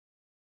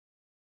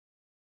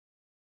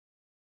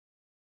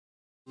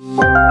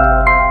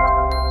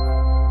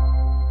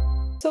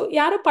So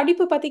யாரோ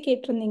படிப்பு பற்றி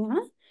கேட்டிருந்தீங்க.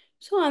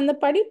 ஸோ அந்த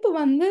படிப்பு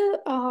வந்து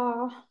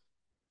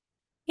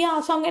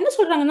ஸோ அவங்க என்ன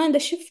சொல்கிறாங்கன்னா,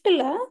 இந்த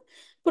ஷிஃப்ட்டில்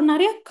இப்போ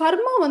நிறைய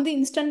கர்மா வந்து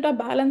இன்ஸ்டண்ட்டாக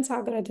பேலன்ஸ்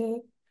ஆகுறது,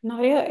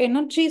 நிறைய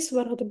எனர்ஜிஸ்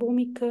வர்றது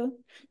பூமிக்கு,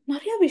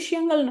 நிறைய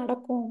விஷயங்கள்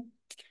நடக்கும்.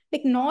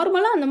 லைக்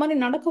நார்மலாக அந்த மாதிரி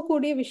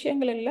நடக்கக்கூடிய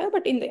விஷயங்கள் இல்லை,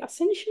 பட் இந்த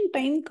அசென்ஷன்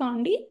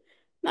டைம்காண்டி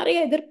நிறைய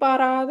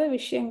எதிர்பாராத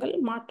விஷயங்கள்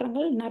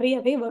மாற்றங்கள்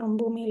நிறையவே வரும்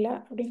பூமியில்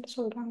அப்படின்ட்டு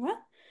சொல்கிறாங்க.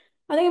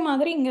 அதே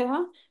மாதிரி இங்கே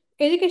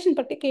எஜுகேஷன்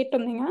பற்றி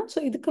கேட்டிருந்தீங்க. ஸோ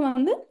இதுக்கு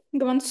வந்து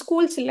இங்கே வந்து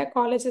ஸ்கூல்ஸ் இல்லை,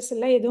 காலேஜஸ்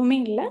இல்லை, எதுவுமே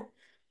இல்லை.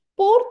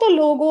 போர்த்தோ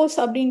லோகோஸ்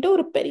அப்படின்ட்டு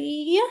ஒரு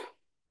பெரிய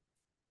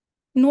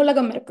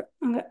நூலகம் இருக்கு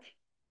அங்கே.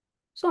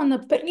 ஸோ அந்த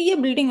பெரிய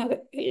பில்டிங் அது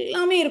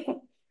எல்லாமே இருக்கும்.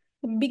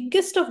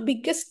 பிக்கெஸ்ட் ஆஃப்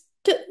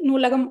பிக்கெஸ்ட்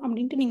நூலகம்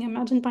அப்படின்ட்டு நீங்கள்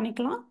இமேஜின்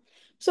பண்ணிக்கலாம்.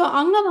 ஸோ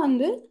அங்கே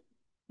வந்து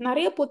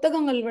நிறைய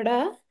புத்தகங்கள் விட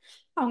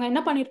அவங்க என்ன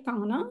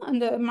பண்ணியிருக்காங்கன்னா,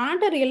 அந்த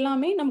மேட்டர்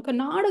எல்லாமே நமக்கு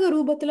நாடக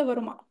ரூபத்தில்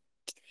வருமா.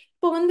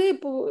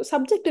 இப்போ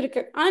சப்ஜெக்ட்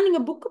இருக்கு, ஆனால்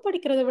நீங்கள் புக்கு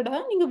படிக்கிறத விட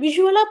நீங்கள்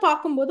விஷுவலாக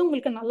பார்க்கும்போது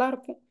உங்களுக்கு நல்லா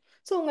இருக்கும்.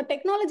 ஸோ உங்கள்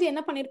டெக்னாலஜி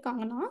என்ன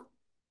பண்ணியிருக்காங்கன்னா,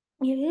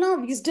 எல்லா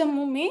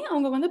விஸ்டமுமே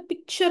அவங்க வந்து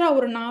பிக்சராக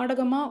ஒரு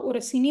நாடகமாக ஒரு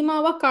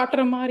சினிமாவாக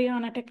காட்டுற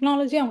மாதிரியான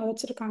டெக்னாலஜி அவங்க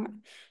வச்சுருக்காங்க.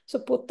 ஸோ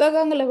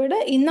புத்தகங்களை விட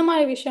இந்த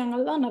மாதிரி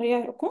விஷயங்கள் தான் நிறையா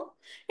இருக்கும்.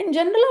 இன்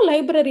ஜென்ரலாக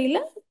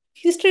லைப்ரரியில்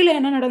ஹிஸ்ட்ரியில்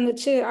என்ன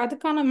நடந்துச்சு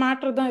அதுக்கான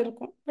மேட்ரு தான்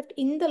இருக்கும். பட்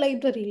இந்த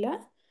லைப்ரரியில்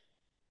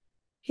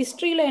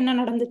ஹிஸ்ட்ரியில் என்ன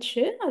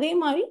நடந்துச்சு, அதே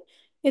மாதிரி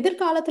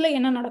எதிர்காலத்தில்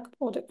என்ன நடக்க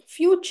போகுது,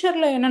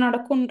 ஃப்யூச்சரில் என்ன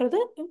நடக்கும்ன்றது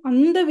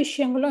அந்த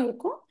விஷயங்களும்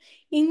இருக்கும்.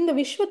 இந்த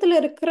விஸ்வத்தில்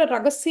இருக்கிற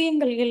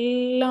ரகசியங்கள்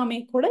எல்லாமே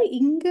கூட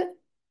இங்கே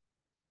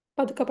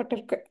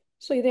பதுக்கப்பட்டிருக்கு.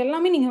 ஸோ இது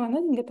எல்லாமே நீங்கள்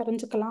வந்து இங்கே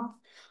தெரிஞ்சுக்கலாம்.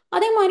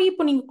 அதே மாதிரி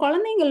இப்போ நீங்கள்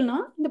குழந்தைங்கள்னா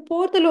இந்த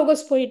போர்த்த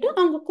லோகஸ் போயிட்டு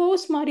அங்கே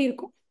கோர்ஸ் மாதிரி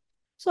இருக்கும்.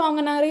 ஸோ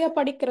அவங்க நிறைய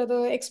படிக்கிறது,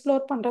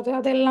 எக்ஸ்ப்ளோர் பண்ணுறது,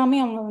 அது எல்லாமே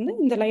அவங்க வந்து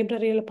இந்த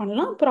லைப்ரரியில்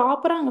பண்ணலாம்.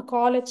 ப்ராப்பராக அங்கே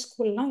காலேஜ்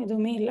ஸ்கூல்லாம்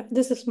எதுவுமே இல்லை.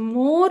 This is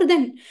more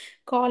then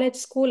college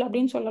school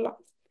அப்படின்னு சொல்லலாம்.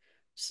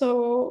 ஸோ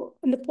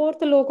இந்த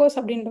போர்த்த லோகோஸ்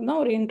அப்படின்றது தான்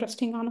ஒரு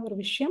இன்ட்ரெஸ்டிங்கான ஒரு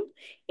விஷயம்.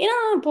 ஏன்னா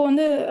இப்போ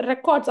வந்து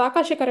ரெக்கார்ட்ஸ்,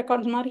 ஆகாஷிக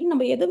ரெக்கார்ட்ஸ் மாதிரி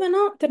நம்ம எது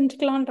வேணால்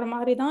தெரிஞ்சுக்கலான்ற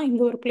மாதிரி தான்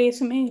இந்த ஒரு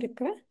பிளேஸுமே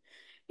இருக்கு.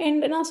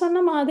 அண்ட் நான்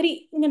சொன்ன மாதிரி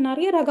இங்கே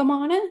நிறைய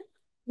ரகமான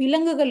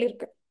விலங்குகள்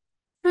இருக்கு.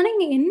 ஆனால்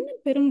இங்கே என்ன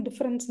பெரும்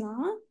டிஃப்ரென்ஸ்னா,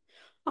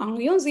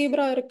 அங்கேயும்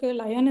ஜீப்ரா இருக்கு,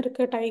 லயன்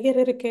இருக்கு, டைகர்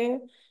இருக்கு,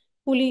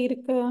 புலி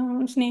இருக்கு,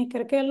 ஸ்னேக்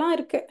இருக்கு, எல்லாம்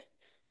இருக்கு.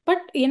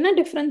 பட் என்ன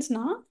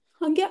டிஃப்ரென்ஸ்னா,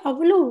 அங்கே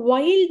அவ்வளோ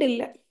வைல்டு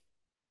இல்லை.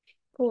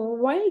 இப்போ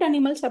வைல்டு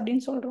அனிமல்ஸ்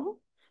அப்படின்னு சொல்கிறோம்,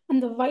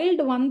 அந்த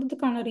வைல்டு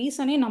வந்ததுக்கான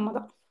ரீசனே நம்ம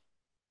தான்.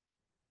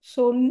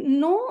 So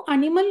no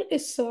animal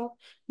is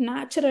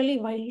naturally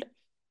wild.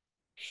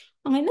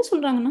 அவங்க என்ன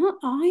சொல்றாங்கன்னா,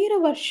 1000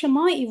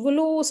 வருஷமா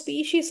இவ்வளோ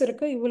ஸ்பீஷீஸ்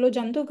இருக்கு, இவ்வளோ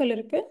ஜந்துக்கள்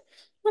இருக்கு.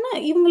 ஆனா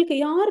இவங்களுக்கு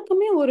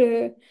யாருக்குமே ஒரு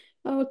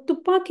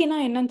துப்பாக்கினா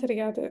என்னன்னு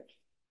தெரியாது,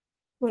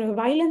 ஒரு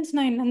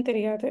வயலன்ஸ்னா என்னன்னு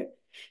தெரியாது,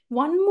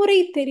 வன்முறை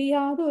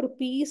தெரியாத ஒரு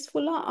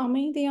பீஸ்ஃபுல்லா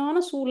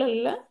அமைதியான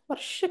சூழல்ல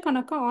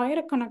வருஷக்கணக்கா,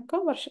 ஆயிரக்கணக்கா,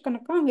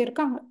 வருஷக்கணக்கா அங்க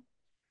இருக்காங்க.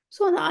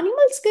 ஸோ அந்த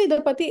அனிமல்ஸ்க்கு இதை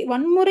பத்தி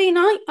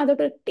வன்முறைனா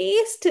அதோட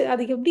டேஸ்ட்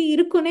அது எப்படி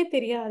இருக்குன்னே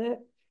தெரியாது.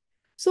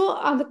 ஸோ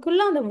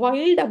அதுக்குள்ள அந்த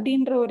வைல்டு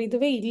அப்படின்ற ஒரு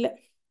இதுவே இல்லை.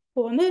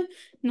 இப்போ வந்து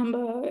நம்ம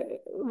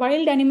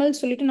வைல்டு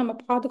அனிமல்ஸ் சொல்லிட்டு நம்ம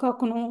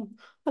பாதுகாக்கணும்,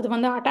 அது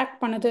வந்து அட்டாக்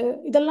பண்ணுது,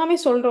 இதெல்லாமே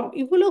சொல்றோம்.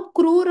 இவ்வளோ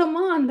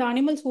குரூரமா அந்த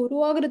அனிமல்ஸ்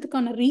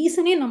உருவாகிறதுக்கான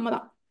ரீசனே நம்ம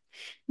தான்.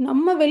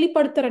 நம்ம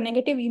வெளிப்படுத்துற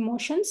நெகட்டிவ்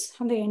இமோஷன்ஸ்,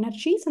 அந்த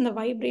எனர்ஜிஸ், அந்த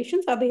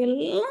வைப்ரேஷன்ஸ்,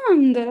 அதையெல்லாம்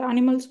அந்த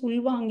அனிமல்ஸ்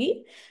உள்வாங்கி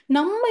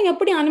நம்ம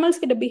எப்படி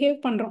அனிமல்ஸ் கிட்ட பிஹேவ்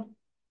பண்றோம்.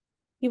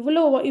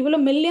 இவ்வளோ இவ்வளோ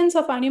மில்லியன்ஸ்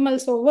ஆஃப்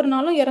அனிமல்ஸ் ஒவ்வொரு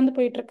நாளும் இறந்து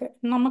போயிட்டு இருக்கு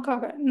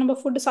நமக்காக, நம்ம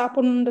ஃபுட்டு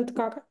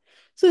சாப்பிடணுன்றதுக்காக.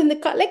 ஸோ இந்த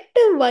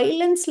கலெக்டிவ்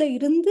வைலன்ஸ்ல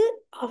இருந்து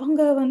அவங்க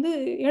வந்து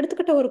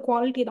எடுத்துக்கிட்ட ஒரு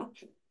குவாலிட்டி தான்.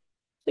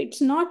 So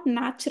it's not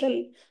natural.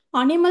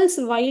 Animals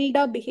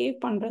வைல்டாக behave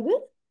பண்ணுறது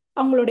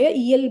அவங்களுடைய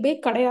இயல்பே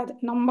கிடையாது.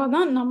 நம்ம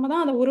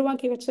தான் அதை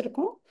உருவாக்கி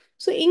வச்சுருக்கோம்.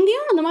 ஸோ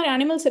இங்கேயும் அந்த மாதிரி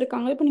அனிமல்ஸ்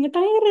இருக்காங்க. இப்போ நீங்கள்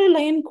டைகர்,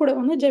 லயன் கூட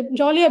வந்து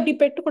ஜாலியாக அப்படி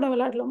பெட்டு கூட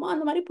விளையாடலாமா,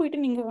 அந்த மாதிரி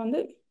போயிட்டு நீங்கள்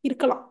வந்து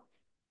இருக்கலாம்.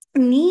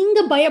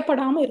 நீங்கள்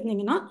பயப்படாமல்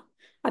இருந்தீங்கன்னா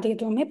அது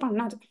எதுவுமே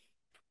பண்ணாது.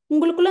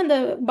 உங்களுக்குள்ள அந்த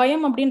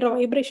பயம் அப்படின்ற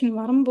வைப்ரேஷன்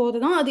வரும்போது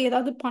தான் அது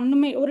ஏதாவது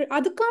பண்ணுமே. ஒரு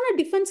அதுக்கான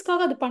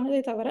டிஃபென்ஸ்க்காக அது பண்ணதே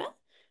தவிர,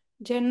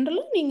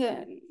 ஜென்ரலாக நீங்கள்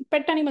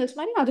பெட் அனிமல்ஸ்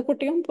மாதிரி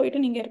அதுக்கிட்டையும்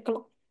போயிட்டு நீங்கள்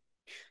இருக்கலாம்.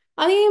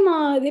 அதே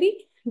மாதிரி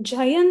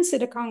ஜயன்ஸ்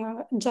இருக்காங்க.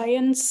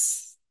 ஜயன்ஸ்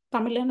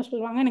தமிழ்ல என்ன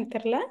சொல்லுவாங்க எனக்கு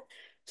தெரியல.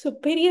 ஸோ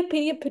பெரிய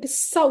பெரிய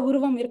பெருசாக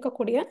உருவம்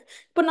இருக்கக்கூடிய,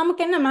 இப்போ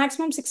நமக்கு என்ன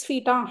மேக்ஸிமம் 6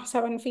 ஃபீட்டா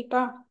 7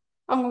 ஃபீட்டா,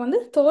 அவங்க வந்து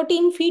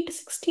 13 ஃபீட்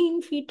 16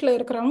 ஃபீட்டில்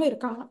இருக்கிறவங்க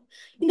இருக்காங்க.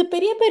 இந்த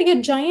பெரிய பெரிய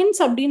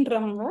ஜயன்ஸ்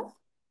அப்படின்றவங்க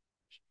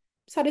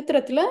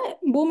சரித்திரத்தில்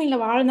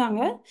பூமியில்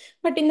வாழ்ந்தாங்க.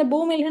 பட் இந்த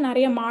பூமியில்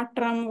நிறைய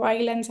மாற்றம்,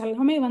 வயலன்ஸ்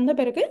எல்லாமே வந்த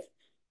பிறகு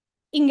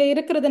இங்கே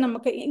இருக்கிறது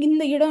நமக்கு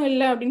இந்த இடம்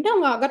இல்லை அப்படின்ட்டு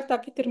அவங்க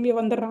அகர்த்தாக்கி திரும்பி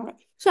வந்துடுறாங்க.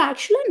 ஸோ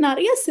ஆக்சுவலாக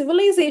நிறைய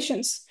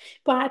சிவிலைசேஷன்ஸ்,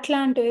 இப்போ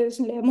அட்லாண்டிஸ்,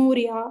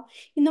 லெமூரியா,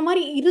 இந்த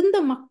மாதிரி இருந்த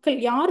மக்கள்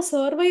யார்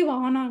சர்வைவ்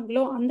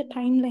ஆனாங்களோ அந்த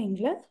டைம்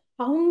லைனில்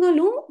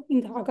அவங்களும்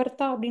இந்த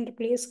அகர்த்தா அப்படின்ற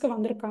பிளேஸ்க்கு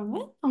வந்திருக்காங்க.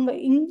 அங்கே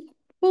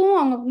இப்போவும்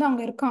அவங்க வந்து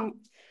அங்கே இருக்காங்க.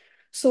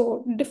 ஸோ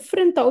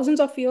டிஃப்ரெண்ட்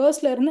தௌசண்ட்ஸ் ஆஃப்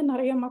இயர்ஸ்ல இருந்து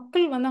நிறைய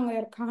மக்கள் வந்து அங்கே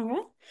இருக்காங்க.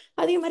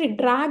 அதே மாதிரி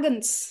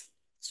டிராகன்ஸ்.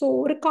 ஸோ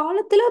ஒரு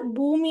காலத்தில்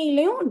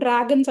பூமியிலையும்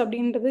டிராகன்ஸ்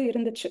அப்படின்றது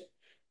இருந்துச்சு.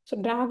 ஸோ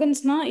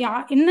டிராகன்ஸ்னா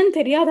என்னன்னு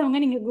தெரியாதவங்க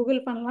நீங்கள்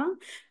கூகுள் பண்ணலாம்.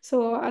 ஸோ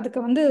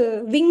அதுக்கு வந்து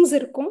விங்ஸ்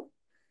இருக்கும்.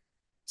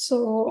 ஸோ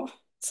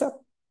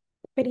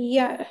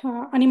பெரிய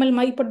அனிமல்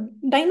மாதிரி இப்போ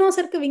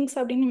டைனோசருக்கு விங்ஸ்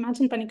அப்படின்னு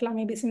இமேஜின் பண்ணிக்கலாம்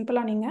மேபி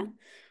சிம்பிளாக நீங்கள்.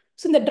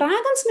 ஸோ இந்த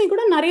டிராகன்ஸ்மே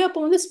கூட நிறைய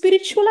இப்போ வந்து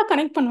ஸ்பிரிச்சுவலாக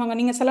கனெக்ட் பண்ணுவாங்க.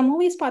 நீங்கள் சில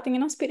மூவிஸ்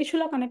பார்த்தீங்கன்னா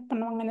ஸ்பிரிச்சுவலாக கனெக்ட்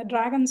பண்ணுவாங்க இந்த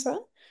டிராகன்ஸை.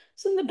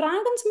 ஸோ இந்த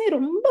டிராகன்ஸுமே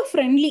ரொம்ப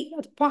ஃப்ரெண்ட்லி.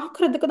 அது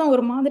பார்க்குறதுக்கு தான்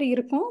ஒரு மாதிரி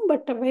இருக்கும்,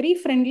 பட் வெரி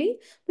ஃப்ரெண்ட்லி.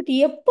 பட்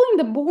எப்போ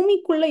இந்த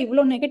பூமிக்குள்ளே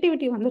இவ்வளோ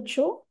நெகட்டிவிட்டி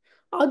வந்துச்சோ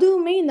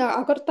அதுவுமே இந்த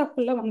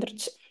அகர்த்தாக்குள்ளே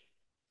வந்துருச்சு.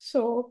 ஸோ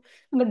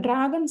அங்கே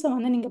டிராகன்ஸை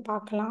வந்து நீங்கள்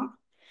பார்க்கலாம்.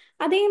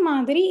 அதே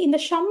மாதிரி இந்த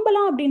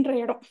ஷம்பலா அப்படின்ற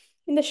இடம்,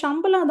 இந்த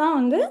ஷம்பலா தான்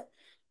வந்து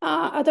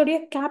அதோடைய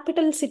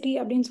கேபிட்டல் சிட்டி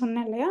அப்படின்னு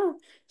சொன்னேன் இல்லையா.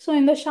 ஸோ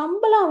இந்த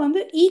ஷம்பலா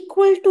வந்து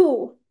ஈக்குவல் டு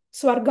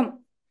ஸ்வர்க்கம்,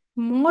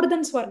 மோர்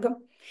தென் ஸ்வர்க்கம்.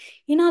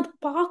 ஏன்னா அது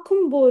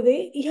பார்க்கும்போதே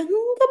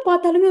எங்கே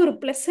பார்த்தாலுமே ஒரு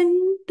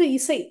பிளசண்ட்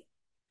இசை,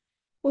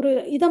 ஒரு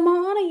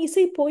இதமான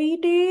இசை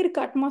போயிட்டே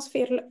இருக்கு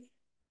அட்மாஸ்பியரில்.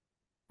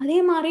 அதே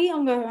மாதிரி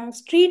அவங்க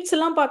ஸ்ட்ரீட்ஸ்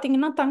எல்லாம்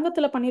பார்த்தீங்கன்னா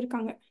தங்கத்தில்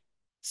பண்ணியிருக்காங்க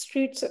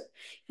ஸ்ட்ரீட்ஸு.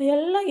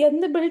 எல்லாம்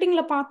எந்த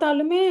பில்டிங்கில்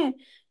பார்த்தாலுமே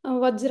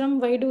வஜ்ரம்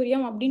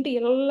வைடூரியம் அப்படின்ட்டு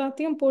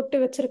எல்லாத்தையும் போட்டு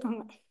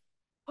வச்சுருக்காங்க.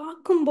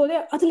 பார்க்கும்போதே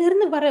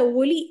அதுலேருந்து வர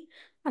ஒளி,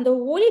 அந்த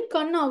ஒளி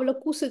கண்ணு அவ்வளோ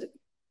கூசுது.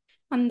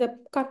 அந்த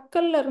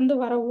கற்கள்ல இருந்து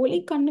வர ஒளி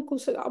கண்ணு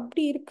கூசுது,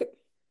 அப்படி இருக்கு.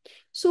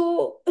 ஸோ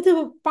இது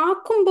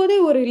பார்க்கும்போதே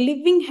ஒரு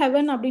லிவிங்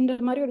ஹெவன் அப்படின்ற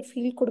மாதிரி ஒரு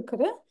ஃபீல்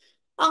கொடுக்குது.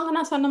 அங்கே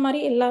நான் சொன்ன மாதிரி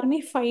எல்லாருமே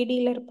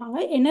 5Dல இருப்பாங்க,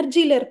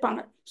 எனர்ஜியில்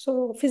இருப்பாங்க. ஸோ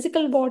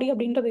ஃபிசிக்கல் பாடி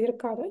அப்படின்றது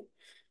இருக்காது.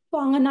 ஸோ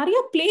அங்கே நிறைய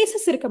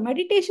பிளேசஸ் இருக்கு,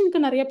 மெடிடேஷனுக்கு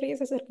நிறைய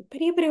பிளேசஸ் இருக்கு.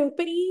 பெரிய பெரிய ஒரு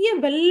பெரிய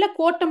வெள்ளை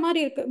கோட்டை மாதிரி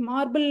இருக்கு,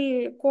 மார்பிள்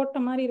கோட்டை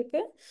மாதிரி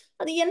இருக்கு.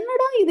 அது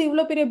என்னடா இது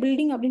இவ்வளோ பெரிய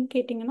பில்டிங் அப்படின்னு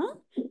கேட்டிங்கன்னா,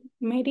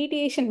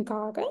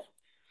 மெடிடேஷனுக்காக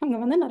அங்கே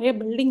வந்து நிறைய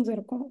பில்டிங்ஸ்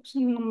இருக்கும். ஸோ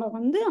நம்ம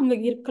வந்து அங்கே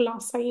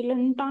இருக்கலாம்,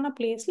 சைலண்டான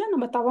பிளேஸில்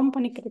நம்ம தவம்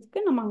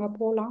பண்ணிக்கிறதுக்கு நம்ம அங்கே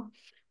போகலாம்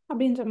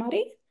அப்படின்ற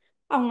மாதிரி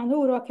அவங்க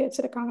வந்து உருவாக்கி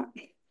வச்சிருக்காங்க.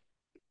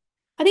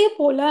 அதே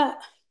போல்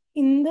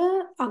இந்த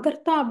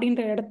அகர்த்தா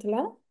அப்படின்ற இடத்துல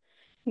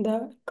இந்த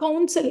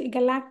council,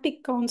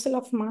 galactic council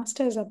of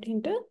masters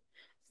அப்படின்ட்டு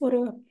ஒரு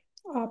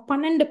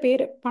 12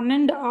 பேர்,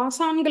 12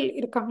 ஆசான்கள்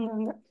இருக்காங்க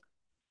அங்கே.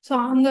 ஸோ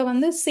அங்கே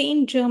வந்து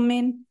செயின்ட்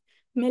ஜெர்மேன்,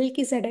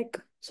 மெல்கி செடெக்,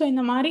 ஸோ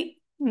இந்த மாதிரி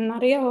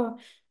நிறைய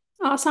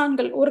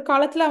ஆசான்கள் ஒரு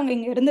காலத்தில் அவங்க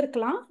இங்கே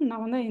இருந்திருக்கலாம்.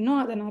 நான் வந்து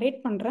இன்னும் அதை நரேட்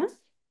பண்ணுறேன்.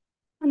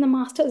 அந்த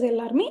மாஸ்டர்ஸ்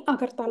எல்லாருமே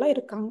அகர்த்தால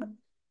இருக்காங்க.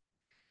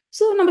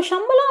 ஸோ நம்ம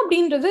ஷம்பலா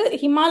அப்படின்றது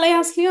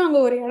ஹிமாலயாஸ்லேயும் அங்கே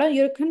ஒரு இடம்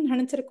இருக்குன்னு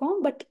நினச்சிருக்கோம்.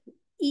 பட்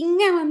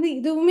இங்கே வந்து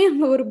இதுவுமே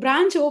அங்கே ஒரு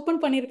பிரான்ச் ஓப்பன்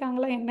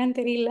பண்ணியிருக்காங்களா என்னன்னு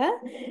தெரியல.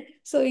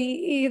 ஸோ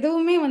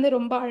இதுவுமே வந்து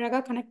ரொம்ப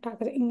அழகாக கனெக்ட்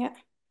ஆகுது இங்கே.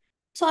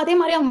 ஸோ அதே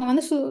மாதிரி அவங்க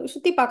வந்து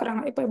சுற்றி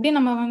பார்க்குறாங்க. இப்போ எப்படி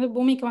நம்ம வந்து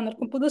பூமிக்கு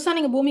வந்திருக்கோம், புதுசாக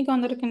நீங்கள் பூமிக்கு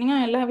வந்திருக்கீங்கன்னா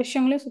எல்லா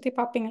விஷயங்களையும் சுற்றி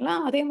பார்ப்பீங்களா,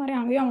 அதே மாதிரி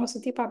அங்கேயும் அவங்க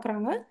சுற்றி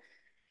பார்க்குறாங்க.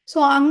 ஸோ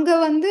அங்கே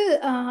வந்து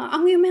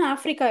அங்கேயுமே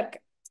ஆஃப்ரிக்கா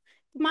இருக்கு.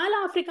 மேலே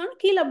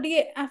ஆஃப்ரிக்கான்னு கீழே அப்படியே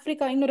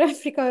ஆஃப்ரிக்கா, இன்னொரு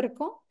ஆஃப்ரிக்கா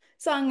இருக்கும்.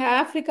 ஸோ அங்கே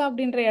ஆஃப்ரிக்கா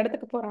அப்படின்ற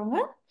இடத்துக்கு போகிறாங்க.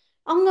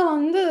 அங்கே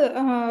வந்து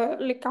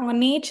லைக் அவங்க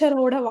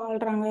நேச்சரோட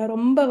வாழ்கிறாங்க.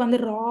 ரொம்ப வந்து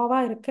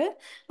ராவாக இருக்குது.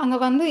 அங்கே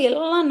வந்து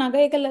எல்லா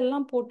நகைகள்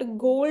எல்லாம் போட்டு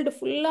கோல்டு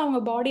ஃபுல்லாக அவங்க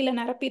பாடியில்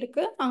நிரப்பி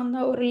இருக்கு. அந்த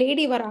ஒரு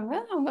லேடி வராங்க,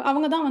 அவங்க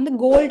அவங்க தான் வந்து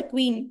கோல்டு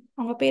குவீன்.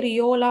 அவங்க பேர்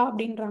யோலா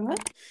அப்படின்றாங்க.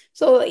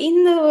 ஸோ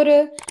இந்த ஒரு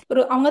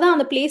ஒரு அவங்க தான்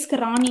அந்த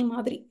பிளேஸ்க்கு ராணி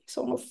மாதிரி. ஸோ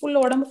அவங்க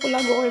ஃபுல் உடம்பு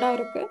ஃபுல்லாக கோல்டாக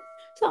இருக்குது.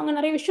 ஸோ அவங்க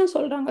நிறைய விஷயம்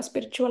சொல்கிறாங்க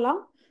ஸ்பிரிச்சுவலாக.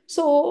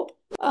 ஸோ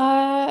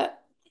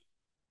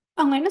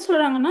அவங்க என்ன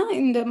சொல்றாங்கன்னா,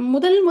 இந்த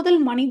முதல் முதல்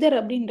மனிதர்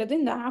அப்படின்றது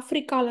இந்த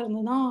ஆப்பிரிக்கால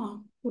இருந்து தான்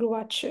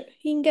உருவாச்சு.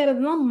 இங்க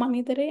இருந்து தான்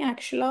மனிதரே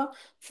ஆக்சுவலா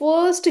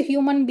ஃபர்ஸ்ட்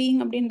ஹியூமன்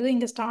பீயிங் அப்படின்றது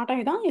இங்க ஸ்டார்ட்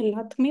ஆகி தான்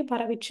எல்லாத்துக்குமே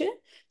பரவிச்சு.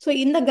 ஸோ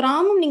இந்த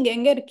கிராமம் நீங்க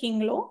எங்க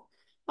இருக்கீங்களோ,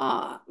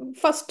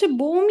 ஃபர்ஸ்ட்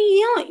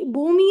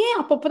பூமியே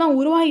அப்பப்போ தான்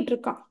உருவாகிட்டு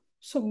இருக்கான்.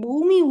 ஸோ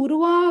பூமி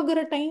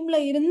உருவாகிற டைம்ல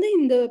இருந்து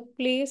இந்த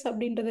பிளேஸ்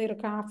அப்படின்றது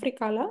இருக்கு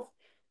ஆப்பிரிக்கால.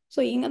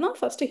 ஸோ இங்க தான்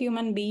ஃபர்ஸ்ட்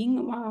ஹியூமன் பீயிங்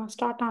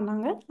ஸ்டார்ட்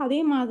ஆனாங்க.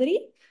 அதே மாதிரி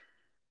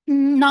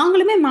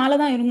நாங்களுமே மேலே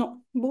தான் இருந்தோம்,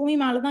 பூமி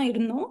மேலே தான்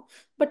இருந்தோம்.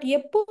 பட்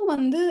எப்போ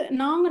வந்து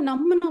நாங்கள்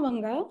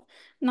நம்பினவங்க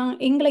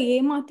எங்களை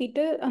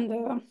ஏமாத்திட்டு அந்த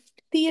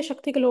தீய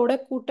சக்திகளோட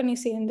கூட்டணி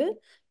சேர்ந்து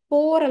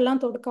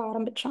போரெல்லாம் தொடுக்க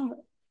ஆரம்பிச்சாங்க.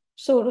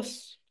 ஸோ ஒரு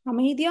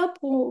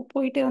அமைதியாக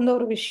போயிட்டு இருந்த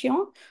ஒரு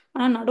விஷயம்,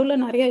 ஆனால்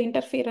நடுவில் நிறைய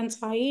இன்டர்ஃபியரன்ஸ்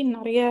ஆகி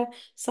நிறைய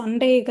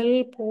சண்டைகள்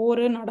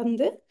போர்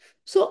நடந்து,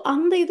 ஸோ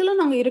அந்த இதில்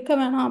நாங்கள் இருக்க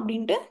வேணாம்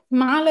அப்படின்ட்டு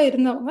மேலே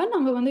இருந்தவங்க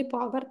நாங்கள் வந்து இப்போ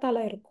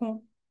அகர்த்தால இருக்கோம்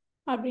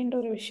அப்படின்ற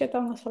ஒரு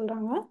விஷயத்த அவங்க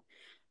சொல்கிறாங்க.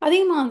 அதே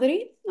மாதிரி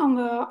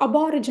அவங்க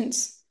அபாரிஜின்ஸ்,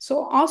 ஸோ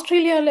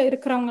ஆஸ்திரேலியாவில்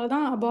இருக்கிறவங்க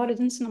தான்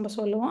அபாரிஜின்ஸ் நம்ம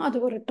சொல்லுவோம். அது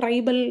ஒரு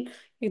ட்ரைபல்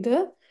இது.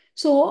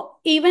 ஸோ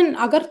ஈவன்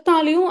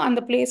அகர்த்தாலையும்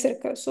அந்த பிளேஸ்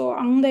இருக்கு. ஸோ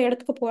அந்த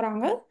இடத்துக்கு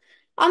போகிறாங்க.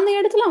 அந்த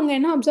இடத்துல அவங்க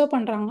என்ன அப்சர்வ்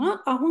பண்ணுறாங்கன்னா,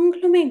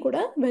 அவங்களுமே கூட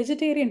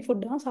வெஜிடேரியன்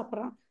ஃபுட் தான்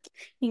சாப்பிட்றாங்க.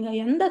 நீங்கள்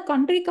எந்த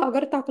கண்ட்ரிக்கு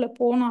அகர்த்தாக்கில்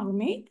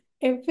போனாலுமே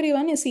every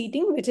one is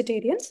eating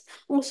vegetarians.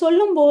 அவங்க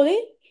சொல்லும் போதே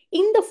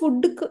இந்த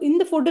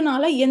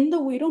ஃபுட்டுனால எந்த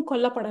உயிரும்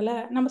கொல்லப்படலை,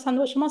 நம்ம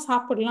சந்தோஷமா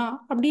சாப்பிடலாம்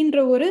அப்படின்ற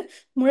ஒரு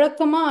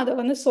முழக்கமாக அதை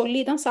வந்து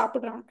சொல்லி தான்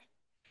சாப்பிட்றாங்க.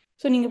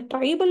 ஸோ நீங்கள்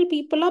ட்ரைபல்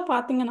பீப்புளாக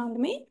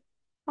பார்த்தீங்கன்னாலுமே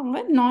அவங்க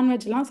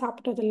நான்வெஜ்லாம்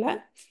சாப்பிட்றதில்ல.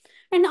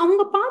 அண்ட்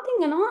அவங்க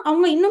பார்த்தீங்கன்னா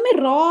அவங்க இன்னுமே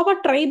ராவாக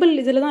ட்ரைபல்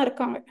இதில் தான்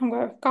இருக்காங்க. அவங்க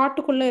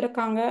காட்டுக்குள்ளே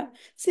இருக்காங்க.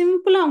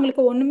 சிம்பிளாக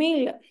அவங்களுக்கு ஒன்றுமே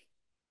இல்லை.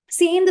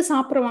 சேர்ந்து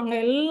சாப்பிடுவாங்க,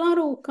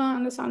 எல்லாரும்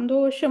உட்காந்து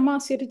சந்தோஷமா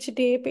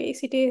சிரிச்சுட்டே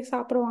பேசிட்டே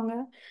சாப்பிடுவாங்க.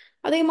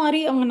 அதே மாதிரி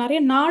அவங்க நிறைய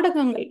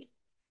நாடகங்கள்,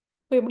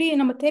 இப்போ எப்படி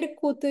நம்ம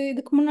தெருக்கூத்து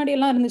இதுக்கு முன்னாடி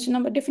எல்லாம் இருந்துச்சு,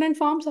 நம்ம டிஃப்ரெண்ட்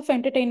ஃபார்ம்ஸ் ஆஃப்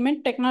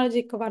என்டர்டெயின்மெண்ட்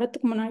டெக்னாலஜிக்கு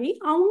வரதுக்கு முன்னாடி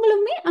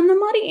அவங்களுமே அந்த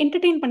மாதிரி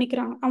என்டர்டெயின்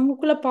பண்ணிக்கிறாங்க.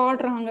 அவங்களுக்குள்ள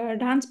பாடுறாங்க,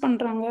 டான்ஸ்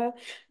பண்றாங்க,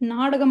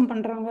 நாடகம்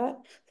பண்றாங்க.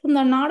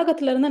 இந்த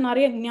நாடகத்துல இருந்து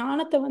நிறைய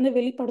ஞானத்தை வந்து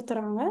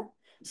வெளிப்படுத்துறாங்க.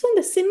 ஸோ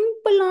இந்த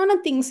சிம்பிளான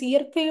திங்ஸ்,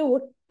 இயற்கையை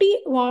ஒட்டி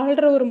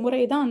வாழ்ற ஒரு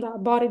முறை தான் அந்த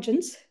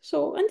அபாரிஜின்ஸ். ஸோ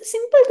அந்த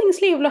சிம்பிள்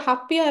திங்ஸ்லேயே எவ்வளோ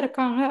ஹாப்பியா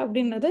இருக்காங்க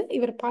அப்படின்றத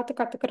இவர் பார்த்து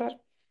கத்துக்கிறார்.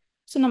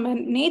 ஸோ நம்ம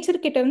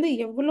நேச்சர் கிட்ட இருந்து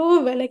எவ்வளோ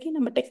விலைக்கு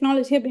நம்ம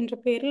டெக்னாலஜி அப்படின்ற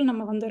பேரில்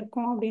நம்ம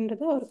வந்திருக்கோம்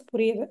அப்படின்றது அவருக்கு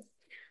புரியுது.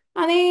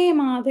 அதே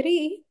மாதிரி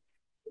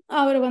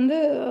அவர் வந்து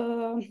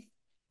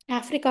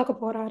ஆப்பிரிக்காவுக்கு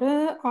போறாரு,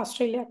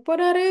 ஆஸ்திரேலியாவுக்கு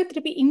போறாரு,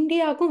 திருப்பி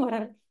இந்தியாவுக்கும்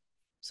வராரு.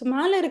 ஸோ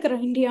மேலே இருக்கிற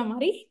இந்தியா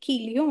மாதிரி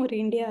கீழேயும் ஒரு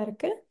இந்தியா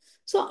இருக்கு.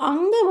 ஸோ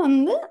அங்கே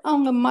வந்து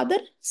அவங்க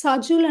மதர்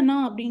சஜுலனா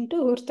அப்படின்ட்டு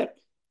ஒருத்தர்,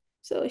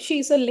 so she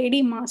is a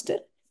lady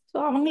master. So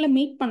அவங்கள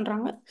மீட்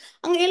பண்ணுறாங்க.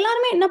 அங்கே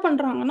எல்லாருமே என்ன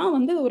பண்ணுறாங்கன்னா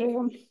வந்து ஒரு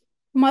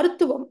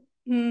மருத்துவம்,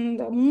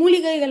 இந்த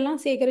மூலிகைகள்லாம்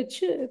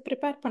சேகரித்து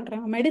ப்ரிப்பேர்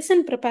பண்ணுறாங்க,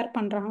 மெடிசன் ப்ரிப்பேர்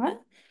பண்ணுறாங்க.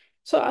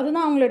 ஸோ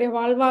அதுதான் அவங்களுடைய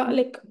வாழ்வா,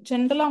 லைக்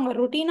ஜென்ரலாக அவங்க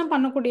ருட்டீனாக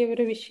பண்ணக்கூடிய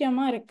ஒரு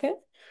விஷயமா இருக்கு.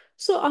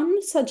 ஸோ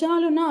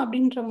சஜாலுனா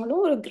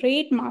அப்படின்றவங்களும் ஒரு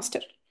கிரேட்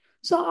மாஸ்டர்.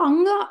 ஸோ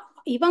அங்கே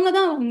இவங்க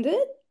தான் வந்து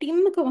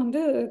டீமுக்கு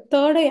வந்து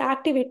தேர்டை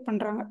ஆக்டிவேட்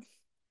பண்ணுறாங்க.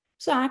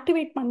 ஸோ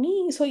ஆக்டிவேட் பண்ணி,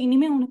 ஸோ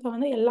இனிமேல் உனக்கு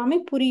வந்து எல்லாமே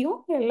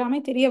புரியும், எல்லாமே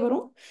தெரிய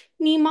வரும்.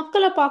 நீ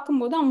மக்களை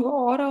பார்க்கும்போது அவங்க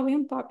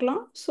ஆராவையும்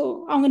பார்க்கலாம். ஸோ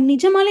அவங்க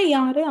நிஜமாலே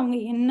யார், அவங்க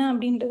என்ன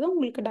அப்படின்றது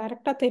உங்களுக்கு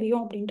டைரெக்டாக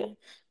தெரியும் அப்படின்ட்டு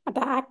அந்த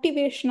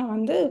ஆக்டிவேஷனை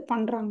வந்து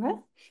பண்ணுறாங்க.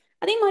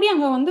 அதே மாதிரி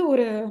அங்கே வந்து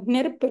ஒரு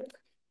நெருப்பு இருக்கு,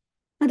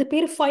 அது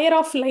பேர் ஃபயர்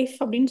ஆஃப் லைஃப்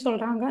அப்படின்னு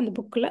சொல்கிறாங்க அந்த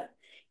புக்கில்.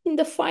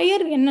 இந்த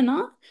ஃபயர் என்னன்னா,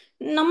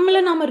 நம்மளை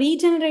நம்ம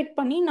ரீஜெனரேட்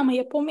பண்ணி நம்ம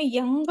எப்போவுமே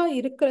யங்காக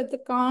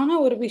இருக்கிறதுக்கான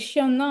ஒரு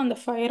விஷயம்தான் அந்த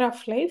ஃபயர்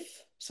ஆஃப் லைஃப்.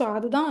 ஸோ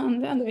அதுதான்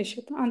வந்து அந்த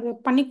விஷயத்தை அது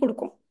பண்ணி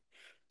கொடுக்கும்.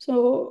 ஸோ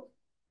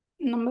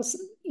நம்ம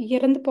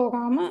இறந்து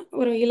போகாமல்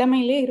ஒரு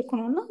இளமையிலே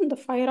இருக்கணும்னா இந்த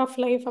ஃபயர் ஆஃப்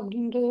லைஃப்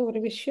அப்படின்ற ஒரு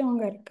விஷயம்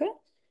அங்கே இருக்கு.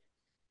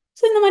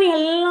 ஸோ இந்த மாதிரி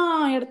எல்லா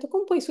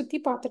இடத்துக்கும் போய் சுற்றி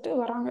பார்த்துட்டு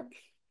வராங்க,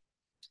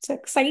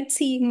 சைட்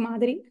சீயிங்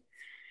மாதிரி.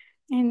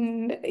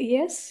 அண்ட்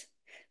எஸ்,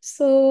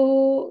 ஸோ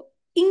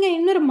இங்கே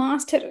இன்னொரு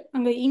மாஸ்டர்,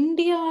 அங்கே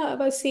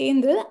இந்தியாவை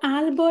சேர்ந்து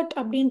ஆல்பர்ட்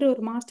அப்படின்ற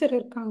ஒரு மாஸ்டர்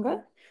இருக்காங்க.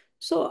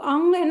 ஸோ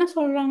அவங்க என்ன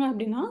சொல்கிறாங்க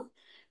அப்படின்னா,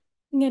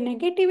 இங்கே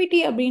நெகட்டிவிட்டி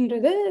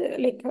அப்படின்றது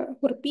லைக்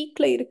ஒரு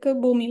பீக்கில் இருக்குது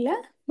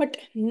பூமியில். பட்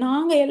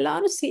நாங்கள்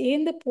எல்லாரும்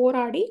சேர்ந்து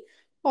போராடி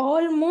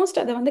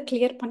ஆல்மோஸ்ட் அதை வந்து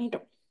கிளியர்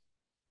பண்ணிட்டோம்.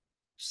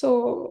 So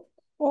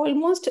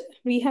almost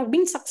we have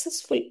been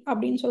successful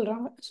அப்படின்னு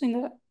சொல்கிறாங்க. ஸோ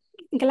இந்த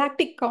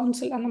கலாக்டிக்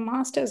கவுன்சில் அந்த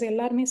மாஸ்டர்ஸ்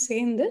எல்லாருமே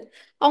சேர்ந்து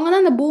அவங்க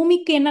தான் இந்த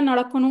பூமிக்கு என்ன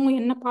நடக்கணும்,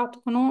 என்ன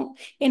பார்த்துக்கணும்,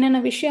 என்னென்ன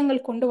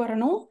விஷயங்கள் கொண்டு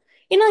வரணும்.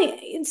 ஏன்னா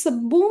இட்ஸ்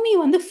பூமி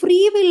வந்து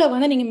ஃப்ரீவில்ல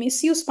வந்து நீங்கள்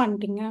மிஸ்யூஸ்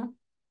பண்ணிட்டீங்க.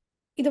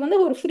 இது வந்து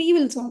ஒரு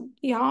ஃப்ரீவில் ஜோன்,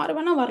 யார்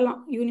வேணா வரலாம்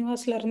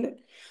யூனிவர்ஸ்ல இருந்து.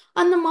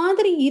 அந்த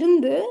மாதிரி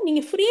இருந்து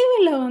நீங்க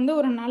ஃப்ரீவில்ல வந்து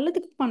ஒரு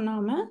நல்லதுக்கு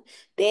பண்ணாம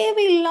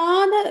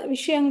தேவையில்லாத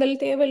விஷயங்கள்,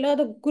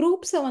 தேவையில்லாத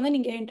குரூப்ஸை வந்து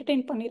நீங்க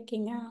என்டர்டெயின்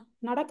பண்ணியிருக்கீங்க.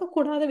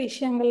 நடக்கக்கூடாத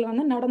விஷயங்கள்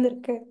வந்து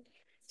நடந்திருக்கு.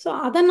 ஸோ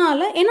அதனால,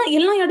 ஏன்னா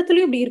எல்லா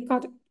இடத்துலையும் இப்படி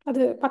இருக்காது,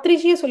 அது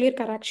பத்ரிஜியே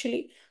சொல்லியிருக்காரு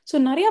ஆக்சுவலி. ஸோ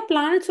நிறைய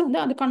பிளானட்ஸ் வந்து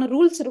அதுக்கான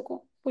ரூல்ஸ்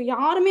இருக்கும். இப்போ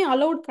யாருமே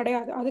அலௌட்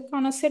கிடையாது,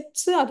 அதுக்கான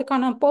செட்ஸ்,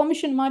 அதுக்கான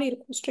பெர்மிஷன் மாதிரி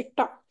இருக்கும்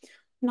ஸ்ட்ரிக்டா.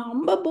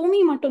 நம்ம பூமி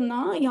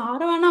மட்டும்தான்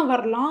யார் வேணா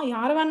வரலாம்,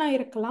 யார் வேணா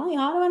இருக்கலாம்,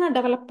 யார் வேணா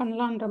டெவலப்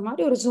பண்ணலான்ற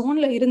மாதிரி ஒரு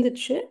ஜோன்ல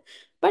இருந்துச்சு.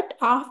 But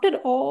after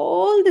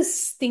all this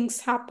things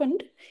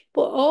happened,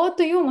 இப்போ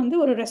ஏர்த்தையும் வந்து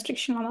ஒரு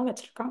ரெஸ்ட்ரிக்ஷனாக தான்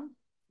வச்சிருக்காங்க.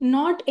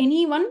 Not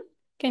any one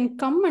can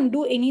come and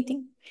do any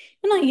thing.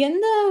 ஏன்னா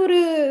எந்த ஒரு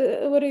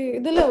ஒரு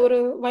இதில் ஒரு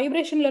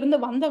வைப்ரேஷன்ல இருந்து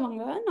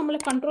வந்தவங்க நம்மளை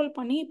கண்ட்ரோல்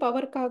பண்ணி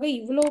பவருக்காக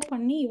இவ்வளோ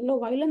பண்ணி இவ்வளோ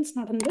வயலன்ஸ்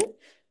நடந்து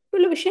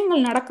இவ்வளோ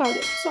விஷயங்கள் நடக்காது.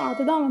 ஸோ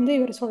அதுதான் வந்து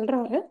இவர்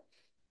சொல்றாரு.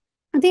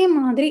 அதே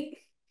மாதிரி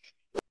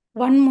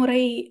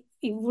வன்முறை,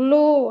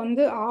 இவ்வளோ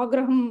வந்து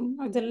ஆக்ரகம்,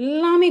 அது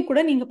எல்லாமே கூட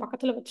நீங்க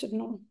பக்கத்துல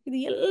வச்சிடணும். இது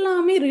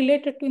எல்லாமே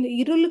ரிலேட்டட் டு இந்த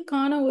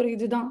இருளுக்கான ஒரு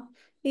இதுதான்.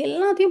 இது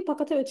எல்லாத்தையும்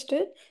பக்கத்துல வச்சுட்டு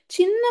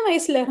சின்ன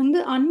வயசுல இருந்து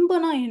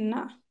அன்புனா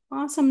என்ன,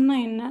 பாசம்னா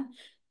என்ன,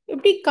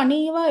 எப்படி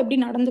கனிவா எப்படி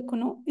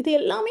நடந்துக்கணும், இது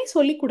எல்லாமே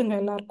சொல்லி கொடுங்க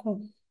எல்லாருக்கும்.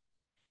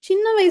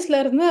 சின்ன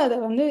வயசுல இருந்து அதை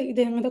வந்து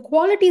இது இந்த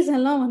குவாலிட்டிஸ்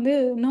எல்லாம் வந்து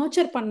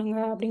நர்ச்சர் பண்ணுங்க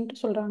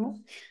அப்படின்ட்டு சொல்றாங்க.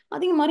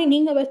 அதே மாதிரி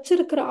நீங்க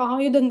வச்சிருக்கிற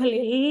ஆயுதங்கள்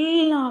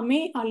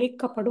எல்லாமே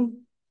அழிக்கப்படும்,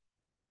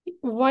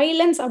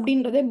 வயலன்ஸ்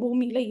அப்படின்றதே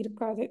பூமியில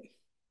இருக்காது.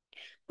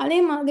 அதே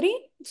மாதிரி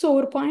ஸோ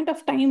ஒரு பாயிண்ட்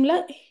ஆஃப் டைம்ல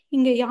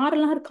இங்க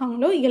யாரெல்லாம்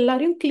இருக்காங்களோ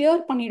எல்லாரையும்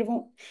கிளியர்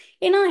பண்ணிடுவோம்.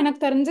 ஏன்னா எனக்கு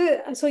தெரிஞ்சு,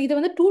 ஸோ இது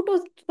வந்து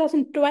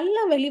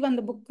 2012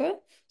 வெளிவந்த புக்கு.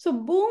 ஸோ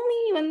பூமி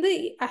வந்து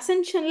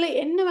அசென்ஷன்ல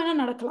என்ன வேணா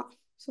நடக்கலாம்.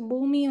 ஸோ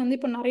பூமி வந்து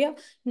இப்போ நிறைய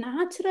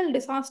நேச்சுரல்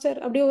டிசாஸ்டர்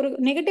அப்படி ஒரு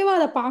நெகட்டிவா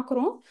அதை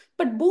பார்க்குறோம்.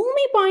 பட்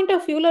பூமி பாயிண்ட்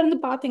ஆஃப் வியூல இருந்து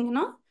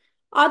பார்த்தீங்கன்னா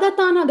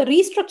அதைத்தானே அதை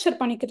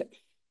ரீஸ்ட்ரக்சர் பண்ணிக்குது,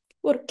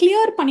 ஒரு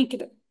கிளியர்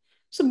பண்ணிக்குது.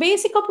 ஸோ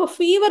பேசிக்காக இப்போ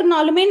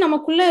ஃபீவர்னாலுமே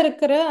நமக்குள்ளே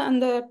இருக்கிற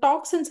அந்த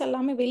டாக்ஸின்ஸ்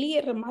எல்லாமே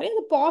வெளியேற மாதிரி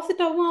அது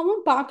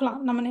பாசிட்டிவாகவும் பார்க்கலாம்,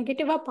 நம்ம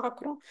நெகட்டிவாக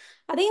பார்க்குறோம்.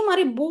 அதே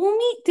மாதிரி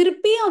பூமி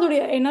திருப்பி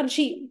அதோடைய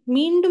எனர்ஜி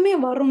மீண்டுமே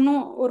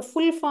வரணும், ஒரு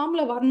ஃபுல்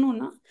ஃபார்மில்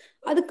வரணும்னா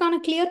அதுக்கான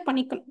கிளியர்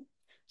பண்ணிக்கணும்.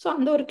 ஸோ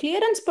அந்த ஒரு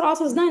கிளியரன்ஸ்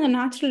ப்ராசஸ் தான் இந்த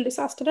நேச்சுரல்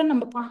டிசாஸ்டரை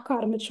நம்ம பார்க்க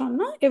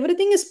ஆரம்பித்தோம்னா எவ்ரி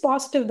திங் இஸ்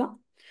பாசிட்டிவ் தான்.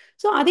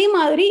 ஸோ அதே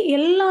மாதிரி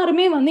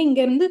எல்லாருமே வந்து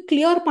இங்கேருந்து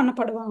கிளியர்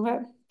பண்ணப்படுவாங்க.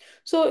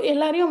 ஸோ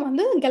எல்லாரையும்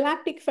வந்து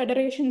கெலாக்டிக்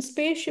ஃபெடரேஷன்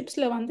ஸ்பேஸ்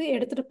ஷிப்ஸில் வந்து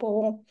எடுத்துகிட்டு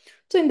போவோம்.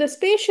 ஸோ இந்த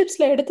ஸ்பேஸ்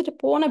ஷிப்ஸில் எடுத்துகிட்டு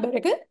போன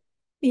பிறகு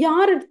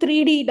யார்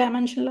 3D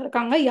டைமென்ஷனில்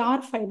இருக்காங்க,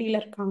 யார் 5Dயில்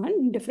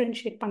இருக்காங்கன்னு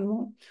டிஃப்ரென்ஷியேட்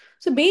பண்ணுவோம்.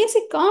 ஸோ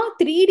பேசிக்காக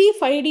 3D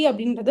 5D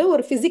அப்படின்றது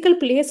ஒரு ஃபிசிக்கல்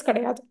பிளேஸ்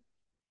கிடையாது.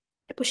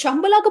 இப்போ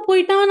ஷம்பலாக்கு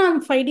போயிட்டா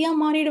நான்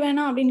 5Dயாக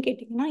மாறிடுவேனா அப்படின்னு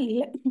கேட்டிங்கன்னா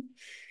இல்லை.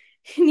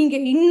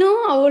 நீங்கள்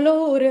இன்னும் அவ்வளோ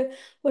ஒரு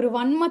ஒரு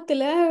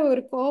வன்மத்தில்,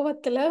 ஒரு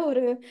கோவத்தில்,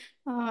 ஒரு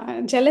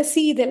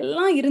ஜெலசி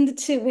இதெல்லாம்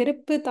இருந்துச்சு,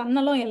 வெறுப்பு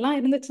தன்னலம் எல்லாம்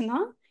இருந்துச்சுன்னா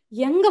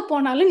எங்கே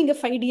போனாலும்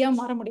நீங்கள் 5Dயாக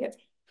மாற முடியாது.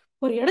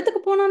 ஒரு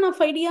இடத்துக்கு போனால் நான்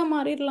 5Dயாக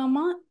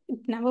மாறிடலாமா?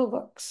 It never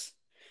works.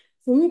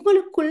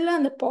 உங்களுக்குள்ள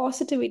அந்த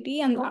பாசிட்டிவிட்டி,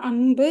 அந்த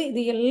அன்பு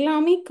இது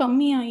எல்லாமே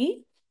கம்மியாகி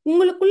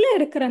உங்களுக்குள்ள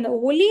இருக்கிற அந்த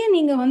ஒளியை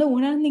நீங்கள் வந்து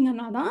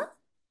உணர்ந்தீங்கன்னா தான்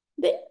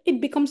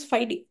இட் பிகம்ஸ்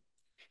 5D.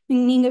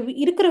 நீங்கள்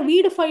இருக்கிற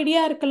வீடு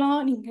 5Dயாக இருக்கலாம்,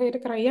 நீங்கள்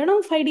இருக்கிற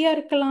இடம் 5Dயாக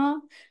இருக்கலாம்,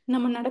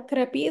 நம்ம நடக்கிற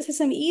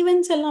பிஎஸ்எஸ்எம்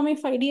ஈவெண்ட்ஸ் எல்லாமே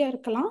 5Dயாக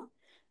இருக்கலாம்.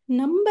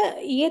 நம்ம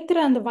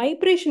ஏற்றுற அந்த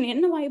வைப்ரேஷன்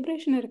என்ன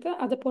வைப்ரேஷன் இருக்குது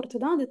அதை பொறுத்து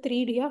தான் அது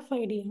 3Dயா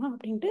 5Dயா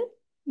அப்படின்ட்டு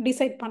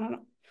டிசைட்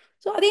பண்ணணும்.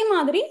 ஸோ அதே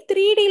மாதிரி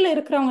 3Dயில்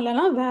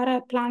இருக்கிறவங்களெல்லாம் வேறு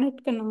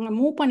பிளானெட்க்கு நாங்கள்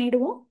மூவ்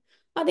பண்ணிவிடுவோம்.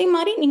 அதே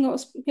மாதிரி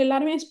நீங்கள்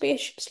எல்லாருமே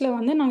ஸ்பேஸ் ஷிப்ஸில்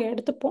வந்து நாங்கள்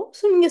எடுத்துப்போம்.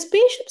 ஸோ நீங்கள்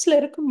ஸ்பேஸ் ஷிப்ஸில்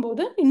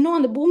இருக்கும்போது இன்னும்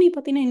அந்த பூமி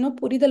பற்றின இன்னும்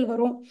புரிதல்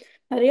வரும்,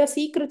 நிறையா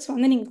சீக்ரெட்ஸ்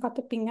வந்து நீங்கள்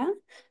கற்றுப்பீங்க.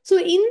 ஸோ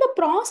இந்த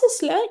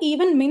ப்ராசஸில்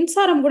ஈவன்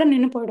மின்சாரம் கூட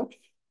நின்று போயிடும்,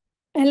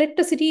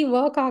 எலக்ட்ரிசிட்டி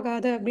ஒர்க்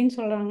ஆகாது அப்படின்னு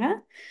சொல்கிறாங்க.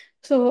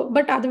 ஸோ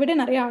பட் அதை விட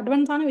நிறைய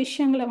அட்வான்ஸான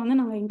விஷயங்களை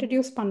வந்து நாங்கள்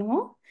இன்ட்ரடியூஸ்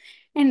பண்ணுவோம்.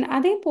 அண்ட்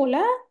அதே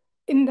போல்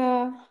இந்த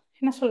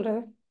என்ன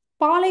சொல்கிறது,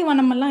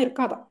 பாலைவனமெல்லாம்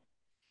இருக்காதான்.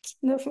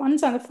 இந்த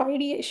ஒன்ஸ் அந்த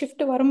 5D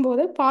ஷிஃப்ட்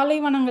வரும்போது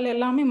பாலைவனங்கள்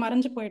எல்லாமே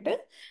மறைஞ்சு போயிட்டு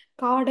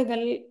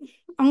காடுகள்,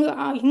 அங்கே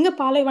எங்கே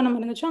பாலைவனம்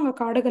இருந்துச்சோ அங்கே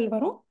காடுகள்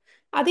வரும்.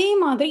 அதே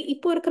மாதிரி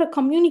இப்போ இருக்கிற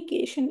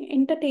கம்யூனிகேஷன்,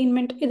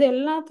 என்டர்டெயின்மெண்ட் இது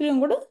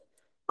எல்லாத்துலேயும் கூட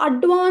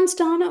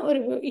அட்வான்ஸ்டான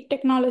ஒரு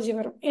டெக்னாலஜி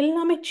வரும்,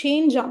 எல்லாமே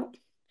சேஞ்ச் ஆகும்.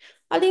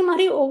 அதே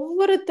மாதிரி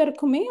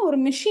ஒவ்வொருத்தருக்குமே ஒரு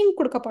மிஷின்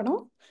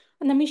கொடுக்கப்படும்.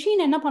 அந்த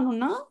மிஷின் என்ன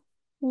பண்ணும்னா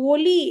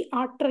ஒளி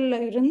ஆற்றல்ல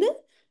இருந்து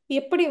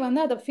எப்படி வந்து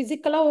அதை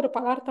ஃபிசிக்கலாக ஒரு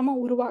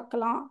பதார்த்தமாக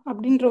உருவாக்கலாம்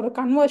அப்படின்ற ஒரு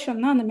கன்வர்ஷன்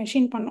தான் அந்த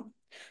மெஷின் பண்ணும்.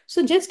 ஸோ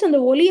ஜஸ்ட் அந்த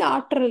ஒளி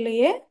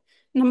ஆற்றலையே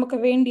நமக்கு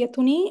வேண்டிய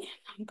துணி,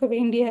 நமக்கு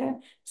வேண்டிய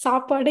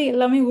சாப்பாடு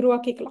எல்லாமே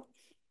உருவாக்கிக்கலாம்.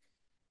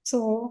 ஸோ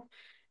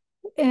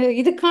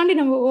இதுக்காண்டி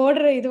நம்ம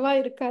ஓடுற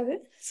இதுவாக இருக்காது.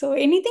 ஸோ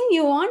எனிதிங்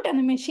யூ வாண்ட்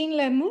அந்த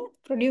மெஷின்லேருந்து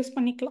ப்ரொடியூஸ்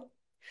பண்ணிக்கலாம்.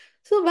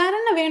 ஸோ வேற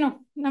என்ன வேணும்,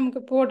 நமக்கு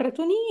போடுற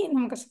துணி,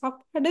 நமக்கு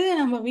சாப்பாடு,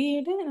 நம்ம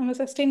வீடு, நம்ம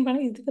சஸ்டெயின்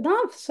பண்ண, இதுக்கு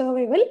தான்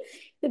சர்வைவல்.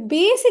 இது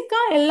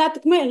பேசிக்காக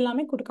எல்லாத்துக்குமே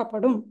எல்லாமே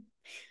கொடுக்கப்படும்.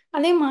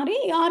 அதே மாதிரி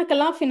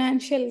யாருக்கெல்லாம்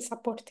ஃபினான்ஷியல்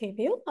சப்போர்ட்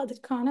தேவையோ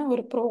அதுக்கான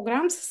ஒரு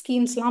ப்ரோக்ராம்ஸ்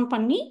ஸ்கீம்ஸ்லாம்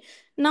பண்ணி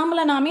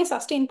நம்மளை நாமே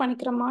சஸ்டெயின்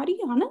பண்ணிக்கிற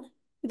மாதிரியான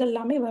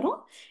இதெல்லாமே வரும்.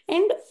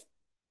 அண்ட்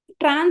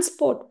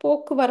டிரான்ஸ்போர்ட்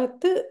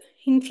போக்குவரத்து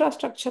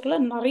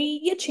இன்ஃப்ராஸ்ட்ரக்சரில்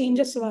நிறைய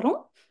சேஞ்சஸ் வரும்.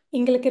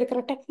 எங்களுக்கு இருக்கிற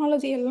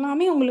டெக்னாலஜி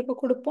எல்லாமே உங்களுக்கு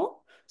கொடுப்போம்.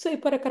 ஸோ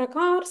இப்போ இருக்கிற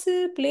கார்ஸு,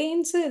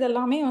 பிளேன்ஸு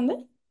இதெல்லாமே வந்து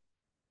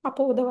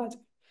அப்போ உதவாது.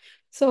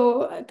 ஸோ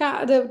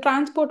அது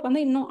டிரான்ஸ்போர்ட் வந்து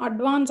இன்னும்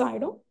அட்வான்ஸ்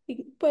ஆகிடும்.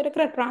 இப்போ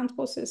இருக்கிற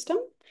டிரான்ஸ்போர்ட்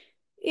சிஸ்டம்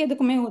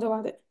எதுக்குமே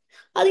உதவாது.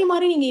 அதே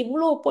மாதிரி நீங்கள்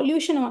இவ்வளோ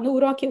பொல்யூஷனை வந்து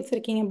உருவாக்கி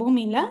வச்சுருக்கீங்க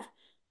பூமியில்,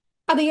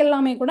 அது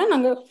எல்லாமே கூட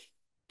நாங்கள்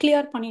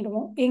கிளியர்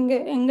பண்ணிடுவோம்.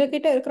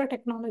 எங்ககிட்ட இருக்கிற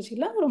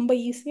டெக்னாலஜியில் ரொம்ப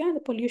ஈஸியாக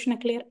இந்த பொல்யூஷனை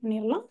கிளியர்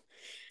பண்ணிடலாம்.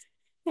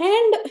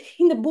 அண்ட்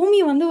இந்த பூமி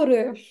வந்து ஒரு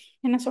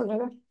என்ன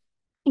சொல்கிறது,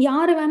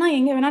 யார் வேணால்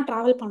எங்கே வேணால்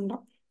ட்ராவல்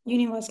பண்ணுறோம்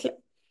யூனிவர்ஸில்.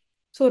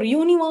 ஸோ ஒரு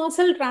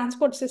யூனிவர்சல்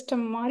டிரான்ஸ்போர்ட்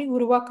சிஸ்டம் மாதிரி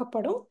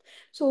உருவாக்கப்படும்.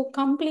 ஸோ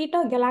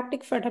கம்ப்ளீட்டாக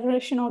கெலாக்டிக்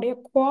ஃபெடரேஷனோடைய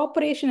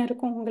கோஆப்ரேஷன்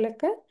இருக்கும்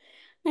உங்களுக்கு.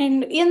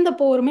 அண்ட் எந்த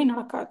போருமே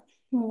நடக்காது.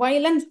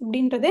 வயலன்ஸ்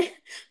அப்படின்றதே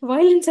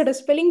வயலன்ஸோட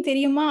ஸ்பெல்லிங்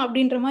தெரியுமா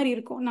அப்படின்ற மாதிரி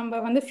இருக்கும். நம்ம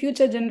வந்து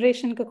ஃப்யூச்சர்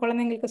ஜென்ரேஷனுக்கு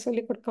குழந்தைங்களுக்கு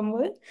சொல்லி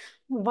கொடுக்கும்போது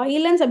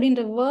வயலன்ஸ்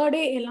அப்படின்ற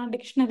வேர்டே எல்லாம்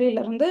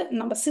டிக்ஷனரியிலேருந்து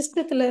நம்ம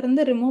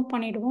சிஸ்டத்துலேருந்து ரிமூவ்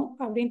பண்ணிடுவோம்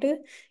அப்படின்ட்டு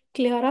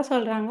கிளியராக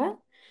சொல்கிறாங்க.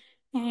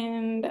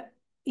 அண்ட்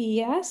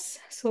எஸ்,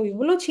 ஸோ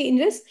இவ்வளோ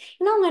சேஞ்சஸ்.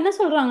 ஏன்னா அவங்க என்ன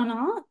சொல்கிறாங்கன்னா,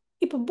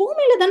 இப்போ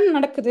பூமியில தானே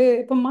நடக்குது,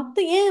 இப்போ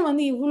மற்ற ஏன்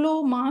வந்து இவ்வளோ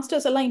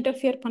மாஸ்டர்ஸ் எல்லாம்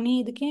இன்டர்ஃபியர் பண்ணி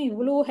இதுக்கு ஏன்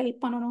இவ்வளோ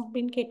ஹெல்ப் பண்ணணும்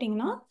அப்படின்னு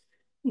கேட்டிங்கன்னா,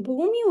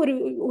 பூமி ஒரு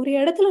ஒரு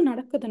இடத்துல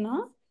நடக்குதுன்னா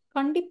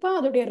கண்டிப்பாக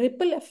அதோடைய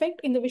ரிப்பிள் எஃபெக்ட்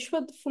இந்த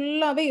விஸ்வத்து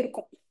ஃபுல்லாகவே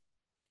இருக்கும்.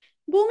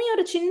 பூமி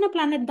ஒரு சின்ன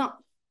பிளானட் தான்,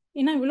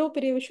 ஏன்னா இவ்வளோ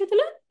பெரிய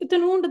விஷயத்தில்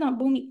இத்தனோண்டு தான்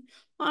பூமி.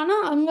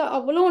 ஆனால் அங்கே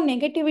அவ்வளோ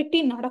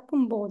நெகட்டிவிட்டி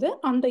நடக்கும்போது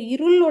அந்த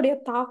இருளுடைய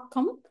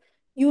தாக்கம்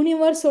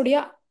யூனிவர்ஸோடைய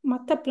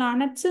மற்ற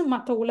பிளானட்ஸு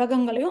மற்ற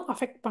உலகங்களையும்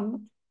அஃபெக்ட்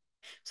பண்ணும்.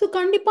 ஸோ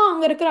கண்டிப்பாக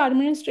அங்கே இருக்கிற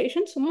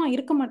அட்மினிஸ்ட்ரேஷன் சும்மா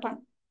இருக்க மாட்டாங்க.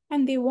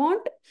 அண்ட் தே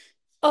வாண்ட்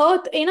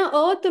ஏர்த், ஏன்னா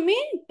ஏர்த்துமே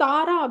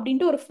தாரா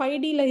அப்படின்ட்டு ஒரு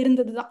 5Dயில்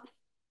இருந்தது தான்.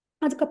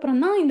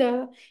 அதுக்கப்புறம் தான் இந்த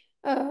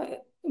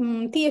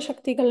தீய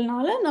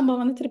சக்திகள்னால நம்ம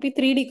வந்து திருப்பி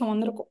 3Dக்கு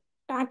வந்திருக்கோம்.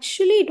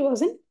 Actually it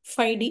was in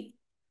 5D.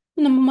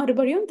 நம்ம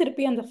மறுபடியும்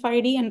திருப்பி அந்த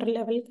 5D என்ற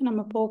லெவலுக்கு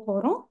நம்ம போக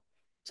போகிறோம்.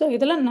 ஸோ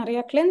இதெல்லாம் நிறைய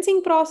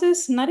கிளென்சிங்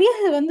ப்ராசஸ், நிறைய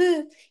வந்து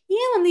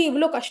ஏன் வந்து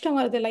இவ்வளோ கஷ்டம்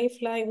வருது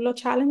லைஃப்பில், இவ்வளோ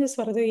சேலஞ்சஸ்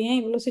வருது, ஏன்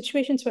இவ்வளோ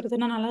சுச்சுவேஷன்ஸ் வருது,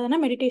 நான் நல்லா தானே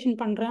மெடிடேஷன்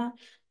பண்ணுறேன்,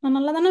 நான்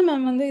நல்லா தானே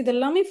மேம் வந்து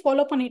இதெல்லாமே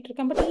ஃபாலோ பண்ணிட்டு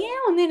இருக்கேன், பட்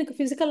ஏன் வந்து எனக்கு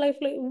ஃபிசிக்கல்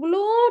லைஃப்பில்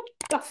இவ்வளோ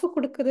டஃப்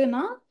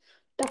கொடுக்குதுன்னா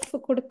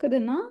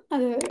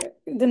அது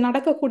இது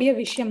நடக்கக்கூடிய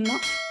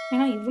விஷயம்தான்.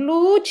 ஏன்னா இவ்வளோ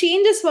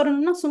சேஞ்சஸ்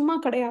வரணும்னா சும்மா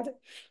கிடையாது.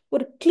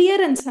 ஒரு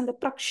கிளியரன்ஸ், அந்த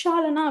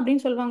பிரக்ஷாலனா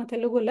அப்படின்னு சொல்லுவாங்க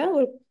தெலுங்குல,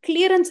 ஒரு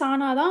கிளியரன்ஸ்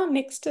ஆனாதான்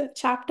நெக்ஸ்ட்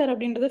சாப்டர்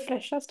அப்படின்றது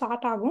ஃப்ரெஷ்ஷாக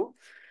ஸ்டார்ட் ஆகும்.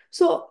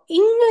 ஸோ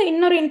இங்கே யா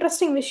இன்னொரு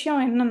இன்ட்ரெஸ்டிங் விஷயம்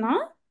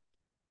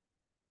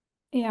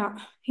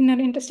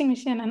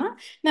என்னன்னா,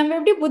 நம்ம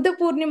எப்படி புத்த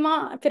பூர்ணிமா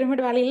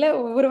பிரமிட் வேலையில்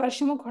ஒவ்வொரு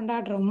வருஷமும்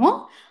கொண்டாடுறோமோ,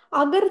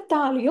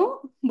 அகர்த்தாலையும்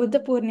புத்த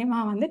பூர்ணிமா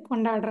வந்து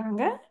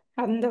கொண்டாடுறாங்க.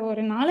 அந்த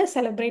ஒரு நாளை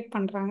செலிப்ரேட்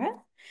பண்ணுறாங்க.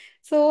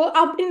 ஸோ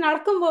அப்படி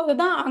நடக்கும்போது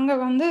தான் அங்கே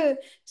வந்து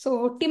ஸோ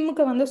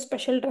டிம்முக்கு வந்து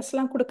ஸ்பெஷல்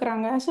ட்ரெஸ்லாம்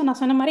கொடுக்குறாங்க. ஸோ நான்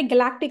சொன்ன மாதிரி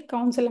கெலாக்டிக்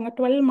கவுன்சில் அங்கே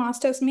 12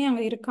 மாஸ்டர்ஸுமே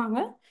அங்கே இருக்காங்க.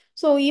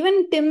 ஸோ ஈவன்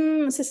டிம்,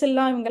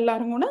 சிசில்லா இவங்க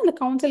எல்லாரும் கூட அந்த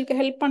கவுன்சிலுக்கு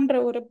ஹெல்ப் பண்ணுற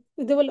ஒரு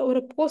இதுவில்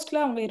ஒரு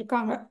போஸ்டில் அவங்க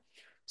இருக்காங்க.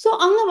 ஸோ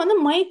அங்கே வந்து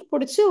மைக்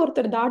பிடிச்சி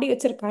ஒருத்தர் தாடி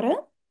வச்சிருக்காரு.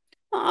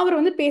 அவர்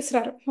வந்து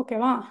பேசுகிறாரு,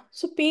 ஓகேவா.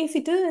 ஸோ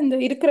பேசிட்டு இந்த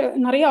இருக்கிற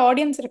நிறைய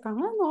ஆடியன்ஸ்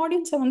இருக்காங்க, அந்த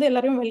ஆடியன்ஸை வந்து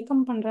எல்லாரையும்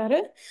வெல்கம் பண்ணுறாரு.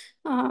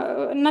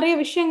 நிறைய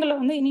விஷயங்களை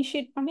வந்து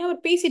இனிஷியேட் பண்ணி அவர்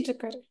பேசிட்டு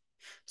இருக்காரு.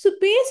 ஸோ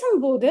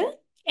பேசும்போது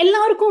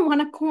எல்லாருக்கும்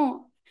வணக்கம்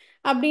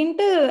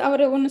அப்படின்ட்டு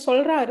அவர் ஒன்று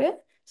சொல்கிறாரு.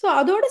 ஸோ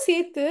அதோடு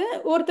சேர்த்து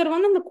ஒருத்தர்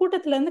வந்து அந்த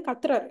கூட்டத்துல இருந்து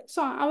கத்துறாரு.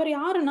 ஸோ அவர்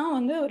யாருன்னா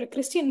வந்து ஒரு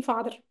கிறிஸ்டியன்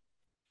ஃபாதர்,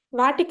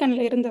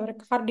 வேட்டிக்கன்ல இருந்தவர்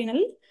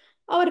கார்டினல்.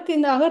 அவருக்கு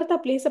இந்த அகர்த்தா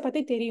பிளேஸை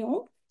பற்றி தெரியும்.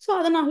 ஸோ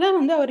அதனால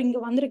வந்து அவர் இங்கே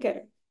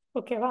வந்திருக்காரு,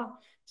 ஓகேவா.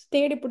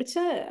 தேடி பிடிச்ச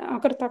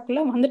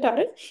அகர்த்தாக்குள்ள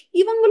வந்துட்டாரு.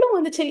 இவங்களும்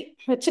வந்து சரி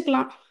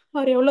வச்சுக்கலாம்,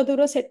 அவர் எவ்வளோ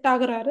தூரம் செட்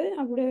ஆகுறாரு,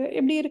 அப்படி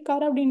எப்படி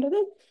இருக்காரு அப்படின்றது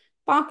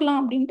பார்க்கலாம்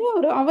அப்படின்ட்டு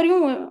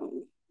அவரையும்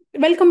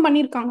வெல்கம்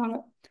பண்ணியிருக்காங்க அங்க.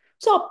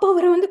 ஸோ அப்போ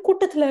அவர் வந்து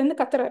கூட்டத்துல இருந்து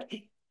கத்துறாரு.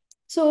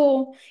 ஸோ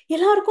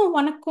எல்லாருக்கும்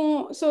வணக்கம்,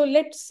 ஸோ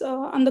லெட்ஸ்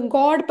அந்த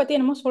காட் பற்றி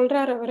என்னமோ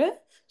சொல்றாரு அவரு.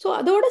 ஸோ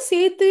அதோட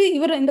சேர்த்து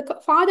இவர் இந்த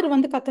ஃபாதர்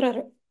வந்து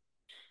கத்துறாரு,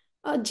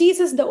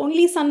 Jesus the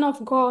only son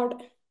of God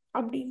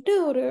அப்படின்ட்டு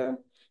ஒரு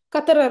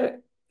கத்துறாரு.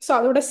 ஸோ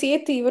அதோட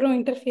சேர்த்து இவரும்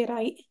இன்டர்ஃபியர்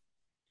ஆகி,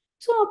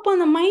 ஸோ அப்போ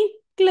அந்த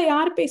மைக்கில்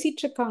யார்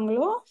பேசிட்டு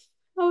இருக்காங்களோ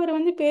அவர்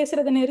வந்து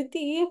பேசுறதை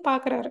நிறுத்தி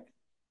பார்க்குறாரு.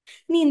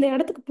 நீ இந்த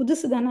இடத்துக்கு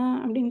புதுசு தானே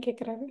அப்படின்னு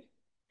கேட்குறாரு.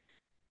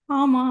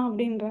 ஆமாம்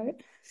அப்படின்றாரு.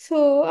 ஸோ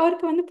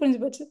அவருக்கு வந்து புரிஞ்சு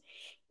போச்சு.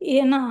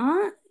 ஏன்னா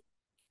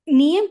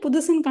நீ ஏன்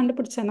புதுசுன்னு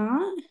கண்டுபிடிச்சனா,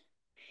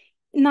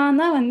 நான்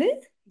தான் வந்து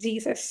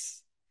ஜீசஸ்.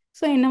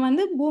 ஸோ என்னை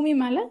வந்து பூமி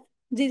மேலே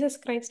ஜீசஸ்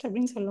கிரைஸ்ட்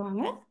அப்படின்னு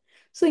சொல்லுவாங்க.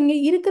 ஸோ இங்கே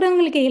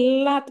இருக்கிறவங்களுக்கு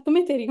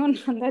எல்லாத்துக்குமே தெரியும்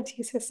நான் தான்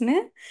ஜீசஸ்னு.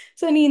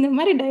 ஸோ நீ இந்த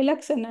மாதிரி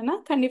டைலாக்ஸ் என்னன்னா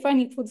கண்டிப்பாக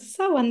நீ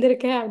புதுசாக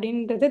வந்திருக்க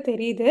அப்படின்றது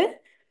தெரியுது.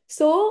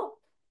 So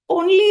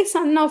only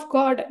son of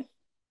God,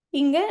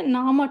 இங்கே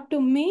நான்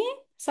மட்டுமே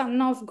சன்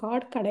ஆஃப்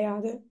காட்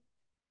கிடையாது.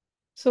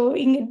 ஸோ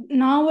இங்கே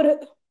நான் ஒரு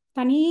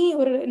தனி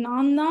ஒரு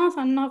நான் தான்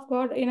சன் ஆஃப்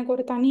காட், எனக்கு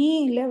ஒரு தனி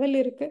லெவல்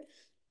இருக்கு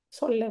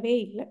சொல்லவே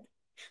இல்லை.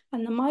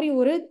 அந்த மாதிரி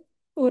ஒரு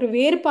ஒரு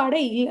வேறுபாடே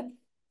இல்லை.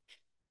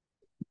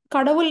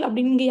 கடவுள்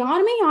அப்படின்னு இங்கே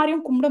யாருமே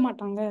யாரையும் கும்பிட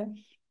மாட்டாங்க,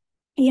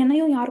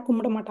 என்னையும் யாரும்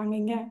கும்பிட மாட்டாங்க.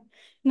 இங்க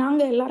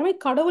நாங்க எல்லாருமே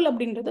கடவுள்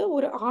அப்படின்றது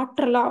ஒரு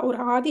ஆற்றலா, ஒரு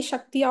ஆதி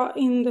சக்தியா,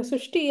 இந்த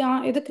சிருஷ்டியா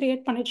எது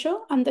கிரியேட் பண்ணிச்சோ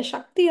அந்த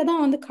சக்தியை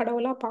தான் வந்து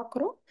கடவுளா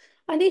பார்க்குறோம்.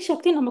 அதே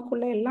சக்தி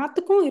நமக்குள்ள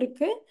எல்லாத்துக்கும்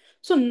இருக்கு.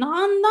 ஸோ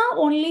நான் தான்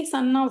ஒன்லி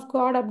சன் ஆஃப்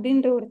காட்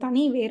அப்படின்ற ஒரு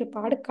தனி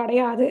வேறுபாடு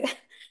கிடையாது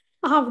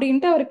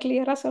அப்படின்ட்டு அவர்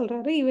கிளியரா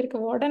சொல்றாரு. இவருக்கு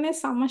உடனே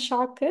செம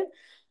ஷாக்கு.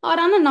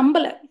 அவர் ஆனால்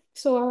நம்பல.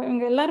 ஸோ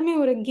இவங்க எல்லாருமே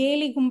ஒரு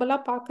கேலி கும்பலா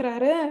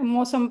பார்க்குறாரு,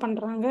 மோசம்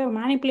பண்றாங்க,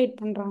 மேனிப்புலேட்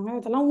பண்றாங்க,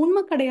 இதெல்லாம்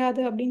உண்மை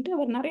கிடையாது அப்படின்ட்டு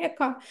அவர் நிறைய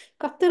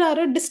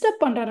கத்துறாரு,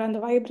 டிஸ்டர்ப் பண்றாரு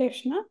அந்த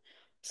வைப்ரேஷனை.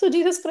 ஸோ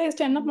ஜீசஸ்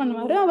கிரைஸ்ட் என்ன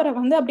பண்ணுவாரு, அவரை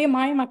வந்து அப்படியே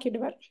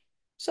மாயமாக்கிடுவார்.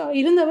 ஸோ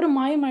இருந்தவர்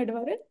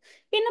மாயமாயிடுவார்.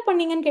 என்ன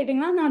பண்ணீங்கன்னு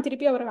கேட்டிங்கன்னா, நான்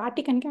திருப்பி அவரை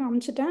வேட்டிக்கனுக்கு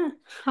அனுப்பிச்சிட்டேன்.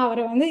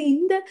 அவரை வந்து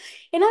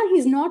ஏன்னா he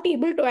is not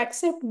able to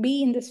accept be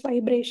in this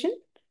vibration.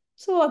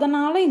 So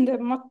அதனால இந்த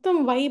மொத்தம்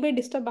வைபே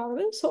டிஸ்டர்ப்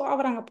ஆகுது. ஸோ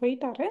அவர் அங்கே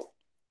போயிட்டாரு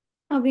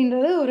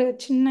அப்படின்றது ஒரு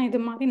சின்ன இது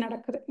மாதிரி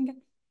நடக்குது இங்க.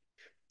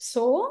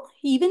 So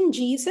even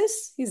Jesus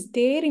is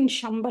there இன்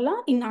ஷம்பலா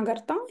இன்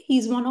அகர்த்தா. He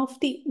is one of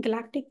the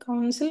கலாக்டிக்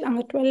council,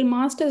 அங்கே 12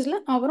 மாஸ்டர்ஸில்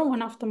அவரும்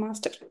one of the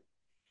master.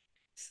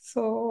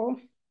 So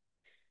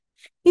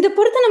இதை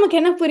பொறுத்து நமக்கு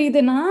என்ன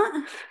புரியுதுன்னா,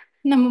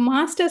 நம்ம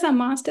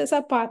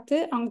மாஸ்டர்ஸாக பார்த்து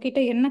அவங்க கிட்ட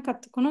என்ன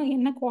கற்றுக்கணும்,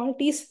 என்ன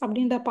குவாலிட்டிஸ்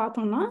அப்படின்றத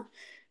பார்த்தோம்னா,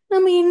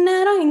 நம்ம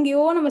இந்நேரம்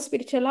எங்கேயோ நம்ம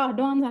ஸ்பிரிச்சுவலாக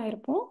அட்வான்ஸ்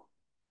ஆகிருப்போம்.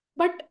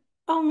 பட்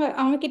அவங்க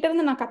அவங்க கிட்ட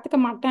இருந்து நான் கற்றுக்க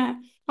மாட்டேன்,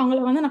 அவங்கள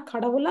வந்து நான்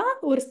கடவுளாக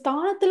ஒரு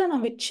ஸ்தானத்தில்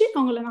நான் வச்சு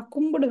அவங்கள நான்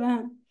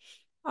கும்பிடுவேன்,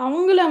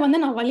 அவங்கள வந்து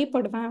நான்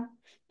வழிபடுவேன்,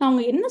 நான்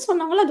அவங்க என்ன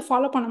சொன்னாங்களோ அதை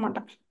ஃபாலோ பண்ண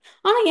மாட்டேன்,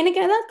 ஆனால் எனக்கு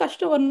ஏதாவது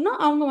கஷ்டம் வரணும்னா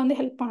அவங்க வந்து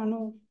ஹெல்ப்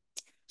பண்ணணும்.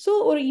 ஸோ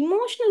ஒரு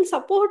இமோஷனல்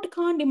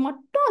சப்போர்ட்டுக்காண்டி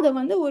மட்டும் அதை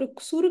வந்து ஒரு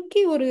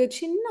சுருக்கி ஒரு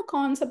சின்ன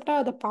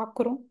கான்செப்டாக அதை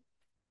பார்க்குறோம்.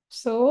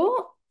 ஸோ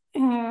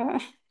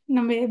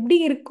நம்ம எப்படி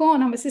இருக்கோம்,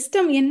 நம்ம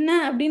சிஸ்டம் என்ன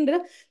அப்படின்ற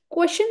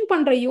கொஷின்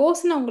பண்ணுற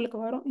யோசனை உங்களுக்கு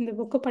வரும் இந்த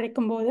புக்கு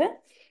படிக்கும்போது.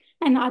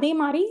 அண்ட் அதே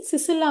மாதிரி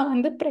சிசிலா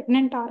வந்து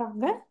ப்ரெக்னென்ட்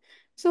ஆகிறாங்க.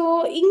 ஸோ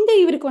இங்கே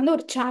இவருக்கு வந்து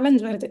ஒரு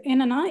சேலஞ்ச் வருது.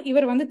 என்னன்னா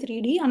இவர் வந்து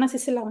 3D, ஆனால்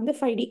சிசிலா வந்து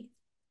 5D,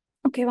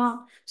 ஓகேவா.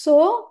 ஸோ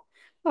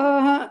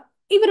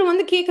இவர்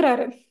வந்து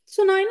கேட்குறாரு. ஸோ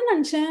நான் என்ன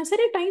நினச்சேன்,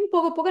 சரி டைம்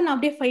போக போக நான்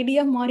அப்படியே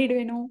 5Dயா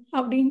மாறிடுவேணும்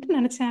அப்படின்ட்டு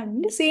நினச்சேன்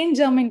அப்படின்ட்டு செயின்ட்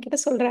ஜெர்மைன் கிட்ட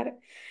சொல்கிறாரு.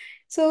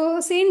 ஸோ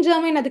செயின்ட்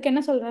ஜெர்மைன் அதுக்கு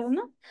என்ன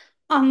சொல்கிறாருன்னா,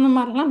 அந்த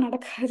மாதிரிலாம்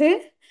நடக்காது.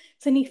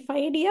 ஸோ நீ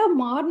 5Dயா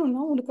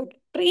மாறணும்னா உனக்கு ஒரு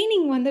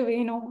ட்ரைனிங் வந்து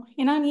வேணும்.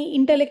 ஏன்னா நீ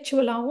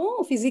இன்டெலெக்சுவலாகவும்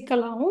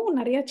ஃபிசிக்கலாகவும்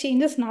நிறைய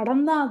சேஞ்சஸ்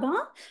நடந்தால்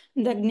தான்,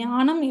 இந்த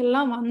ஞானம்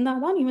எல்லாம்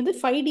வந்தால் தான் நீ வந்து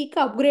 5Dக்கு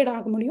அப்கிரேட்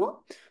ஆக முடியும்.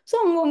 ஸோ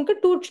அவங்க உனக்கு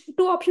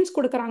டூ ஆப்ஷன்ஸ்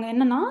கொடுக்குறாங்க.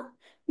 என்னன்னா,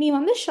 நீ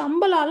வந்து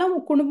சம்பளால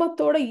உன்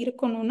குடும்பத்தோட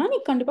இருக்கணும்னா நீ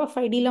கண்டிப்பா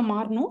 5Dல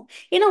மாறணும்.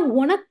 ஏன்னா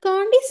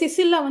உனக்காண்டி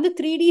சிசில்ல வந்து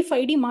 3D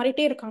 5D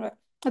மாறிட்டே இருக்காங்க.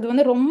 அது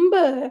வந்து ரொம்ப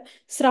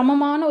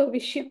சிரமமான ஒரு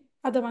விஷயம்.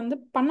 அதை வந்து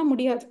பண்ண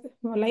முடியாது,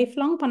 லைஃப்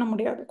லாங் பண்ண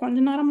முடியாது. கொஞ்ச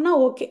நேரம்னா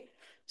ஓகே.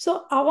 ஸோ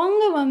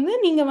அவங்க வந்து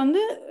நீங்க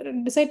வந்து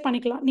டிசைட்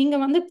பண்ணிக்கலாம். நீங்க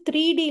வந்து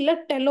 3Dல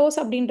டெலோஸ்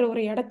அப்படின்ற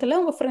ஒரு இடத்துல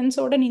உங்க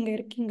ஃப்ரெண்ட்ஸோட நீங்க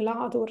இருக்கீங்களா,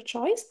 அது ஒரு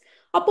சாய்ஸ்.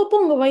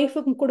 அப்பப்போ உங்க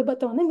ஒய்ஃபுக்கு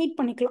குடும்பத்தை வந்து மீட்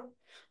பண்ணிக்கலாம்.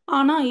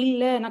 ஆனா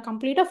இல்ல நான்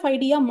கம்ப்ளீட்டா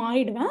 5Dயா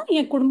மாறிடுவேன்,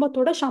 என்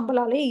குடும்பத்தோட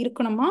சம்பளாலே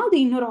இருக்கணுமா, அது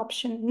இன்னொரு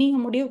ஆப்ஷன், நீங்க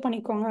முடிவு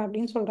பண்ணிக்கோங்க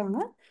அப்படின்னு சொல்றாங்க.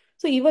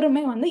 ஸோ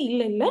இவருமே வந்து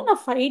இல்ல இல்ல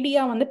நான்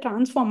 5Dயா வந்து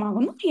டிரான்ஸ்ஃபார்ம்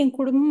ஆகணும், என்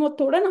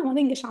குடும்பத்தோட நான்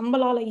வந்து இங்க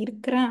சம்பளால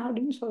இருக்கிறேன்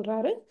அப்படின்னு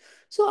சொல்றாரு.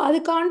 ஸோ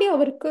அதுக்காண்டி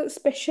அவருக்கு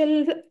ஸ்பெஷல்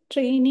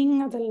ட்ரைனிங்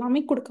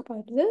அதெல்லாமே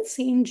கொடுக்கப்படுது.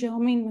 செயின்ட்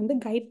ஜெர்மைன் வந்து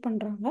கைட்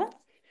பண்றாங்க.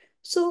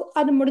 ஸோ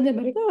அது முடிஞ்ச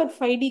பிறகு அவர்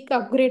 5Dக்கு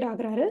அப்கிரேட்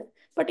ஆகுறாரு.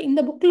 பட்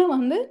இந்த புக்கில்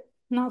வந்து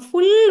நான்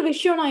ஃபுல்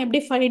விஷயம் நான் எப்படி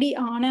 5D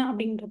ஆனேன்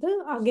அப்படின்றது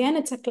again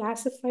it's a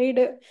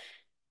classified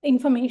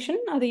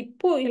information. அது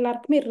இப்போ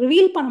எல்லாருக்குமே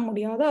ரிவீல் பண்ண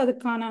முடியாது,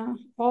 அதுக்கான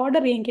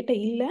ஆர்டர் என்கிட்ட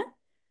இல்லை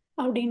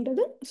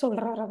அப்படின்றது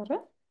சொல்கிறார் அவர்.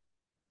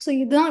 ஸோ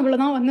இதுதான்,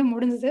 இவ்வளோதான் வந்து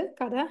முடிஞ்சது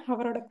கதை,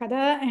 அவரோட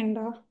கதை அண்ட்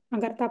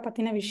அகர்த்தா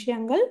பற்றின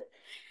விஷயங்கள்.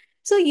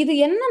 ஸோ இது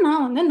என்னன்னா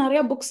வந்து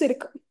நிறைய புக்ஸ்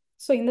இருக்கு.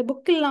 ஸோ இந்த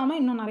புக் இல்லாமல்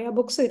இன்னும் நிறைய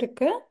புக்ஸ்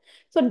இருக்கு.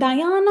 So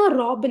Diana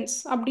Robbins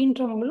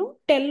அப்படின்றவங்களும்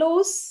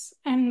Delos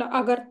and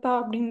அகர்த்தா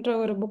அப்படின்ற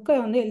ஒரு புக்கை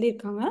வந்து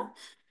எழுதியிருக்காங்க.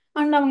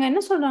 அண்ட் அவங்க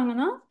என்ன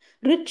சொல்றாங்கன்னா,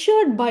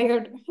 ரிச்சர்ட்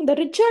பயர்ட், இந்த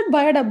ரிச்சர்ட்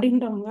பயர்ட்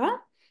அப்படின்றவங்க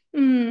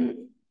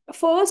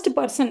ஃபர்ஸ்ட்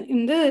பர்சன்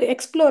இந்த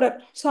எக்ஸ்ப்ளோரர்.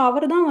 ஸோ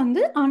அவர் தான்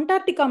வந்து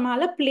அண்டார்டிகா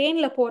மேலே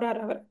பிளேனில் போறார்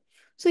அவர்.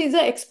 So is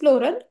a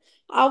explorer.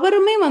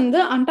 அவருமே வந்து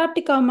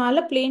அண்டார்டிகா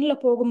மேலே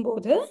பிளேனில்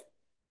போகும்போது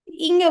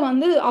இங்கே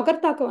வந்து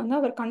அகர்த்தாக்கு வந்து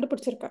அவர்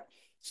கண்டுபிடிச்சிருக்கார்.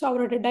 ஸோ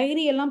அவரோட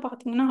டைரி எல்லாம்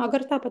பார்த்தீங்கன்னா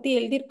அகர்த்தா பற்றி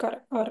எழுதியிருக்காரு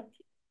அவர்.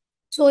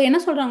 ஸோ என்ன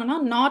சொல்கிறாங்கன்னா,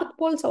 நார்த்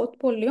போல்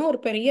சவுத் போல்லையும் ஒரு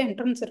பெரிய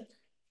என்ட்ரன்ஸ் இருக்கு.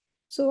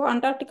 ஸோ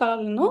அண்டார்டிகால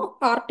இருந்தும்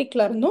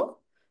ஆர்டிக்ல இருந்தும்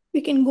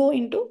we can go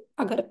in to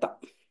அகர்த்தா.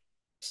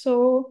 ஸோ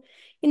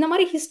இந்த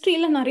மாதிரி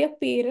ஹிஸ்ட்ரியில் நிறைய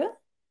பேர்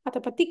அதை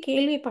பற்றி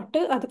கேள்விப்பட்டு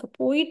அதுக்கு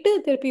போயிட்டு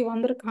திருப்பி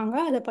வந்திருக்காங்க,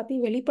 அதை பற்றி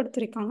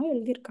வெளிப்படுத்திருக்காங்க,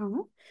 எழுதியிருக்காங்க.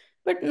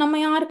 பட் நம்ம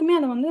யாருக்குமே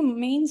அதை வந்து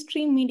மெயின்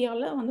ஸ்ட்ரீம்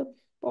மீடியாவில் வந்து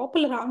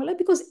பாப்புலர் ஆகலை,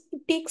 because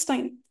it takes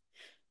time.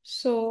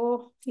 So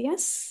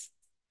S,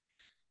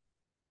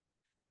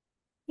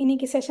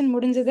 இன்னைக்கு செஷன்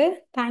முடிஞ்சது.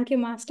 Thank you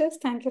masters,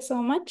 thank you so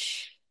much.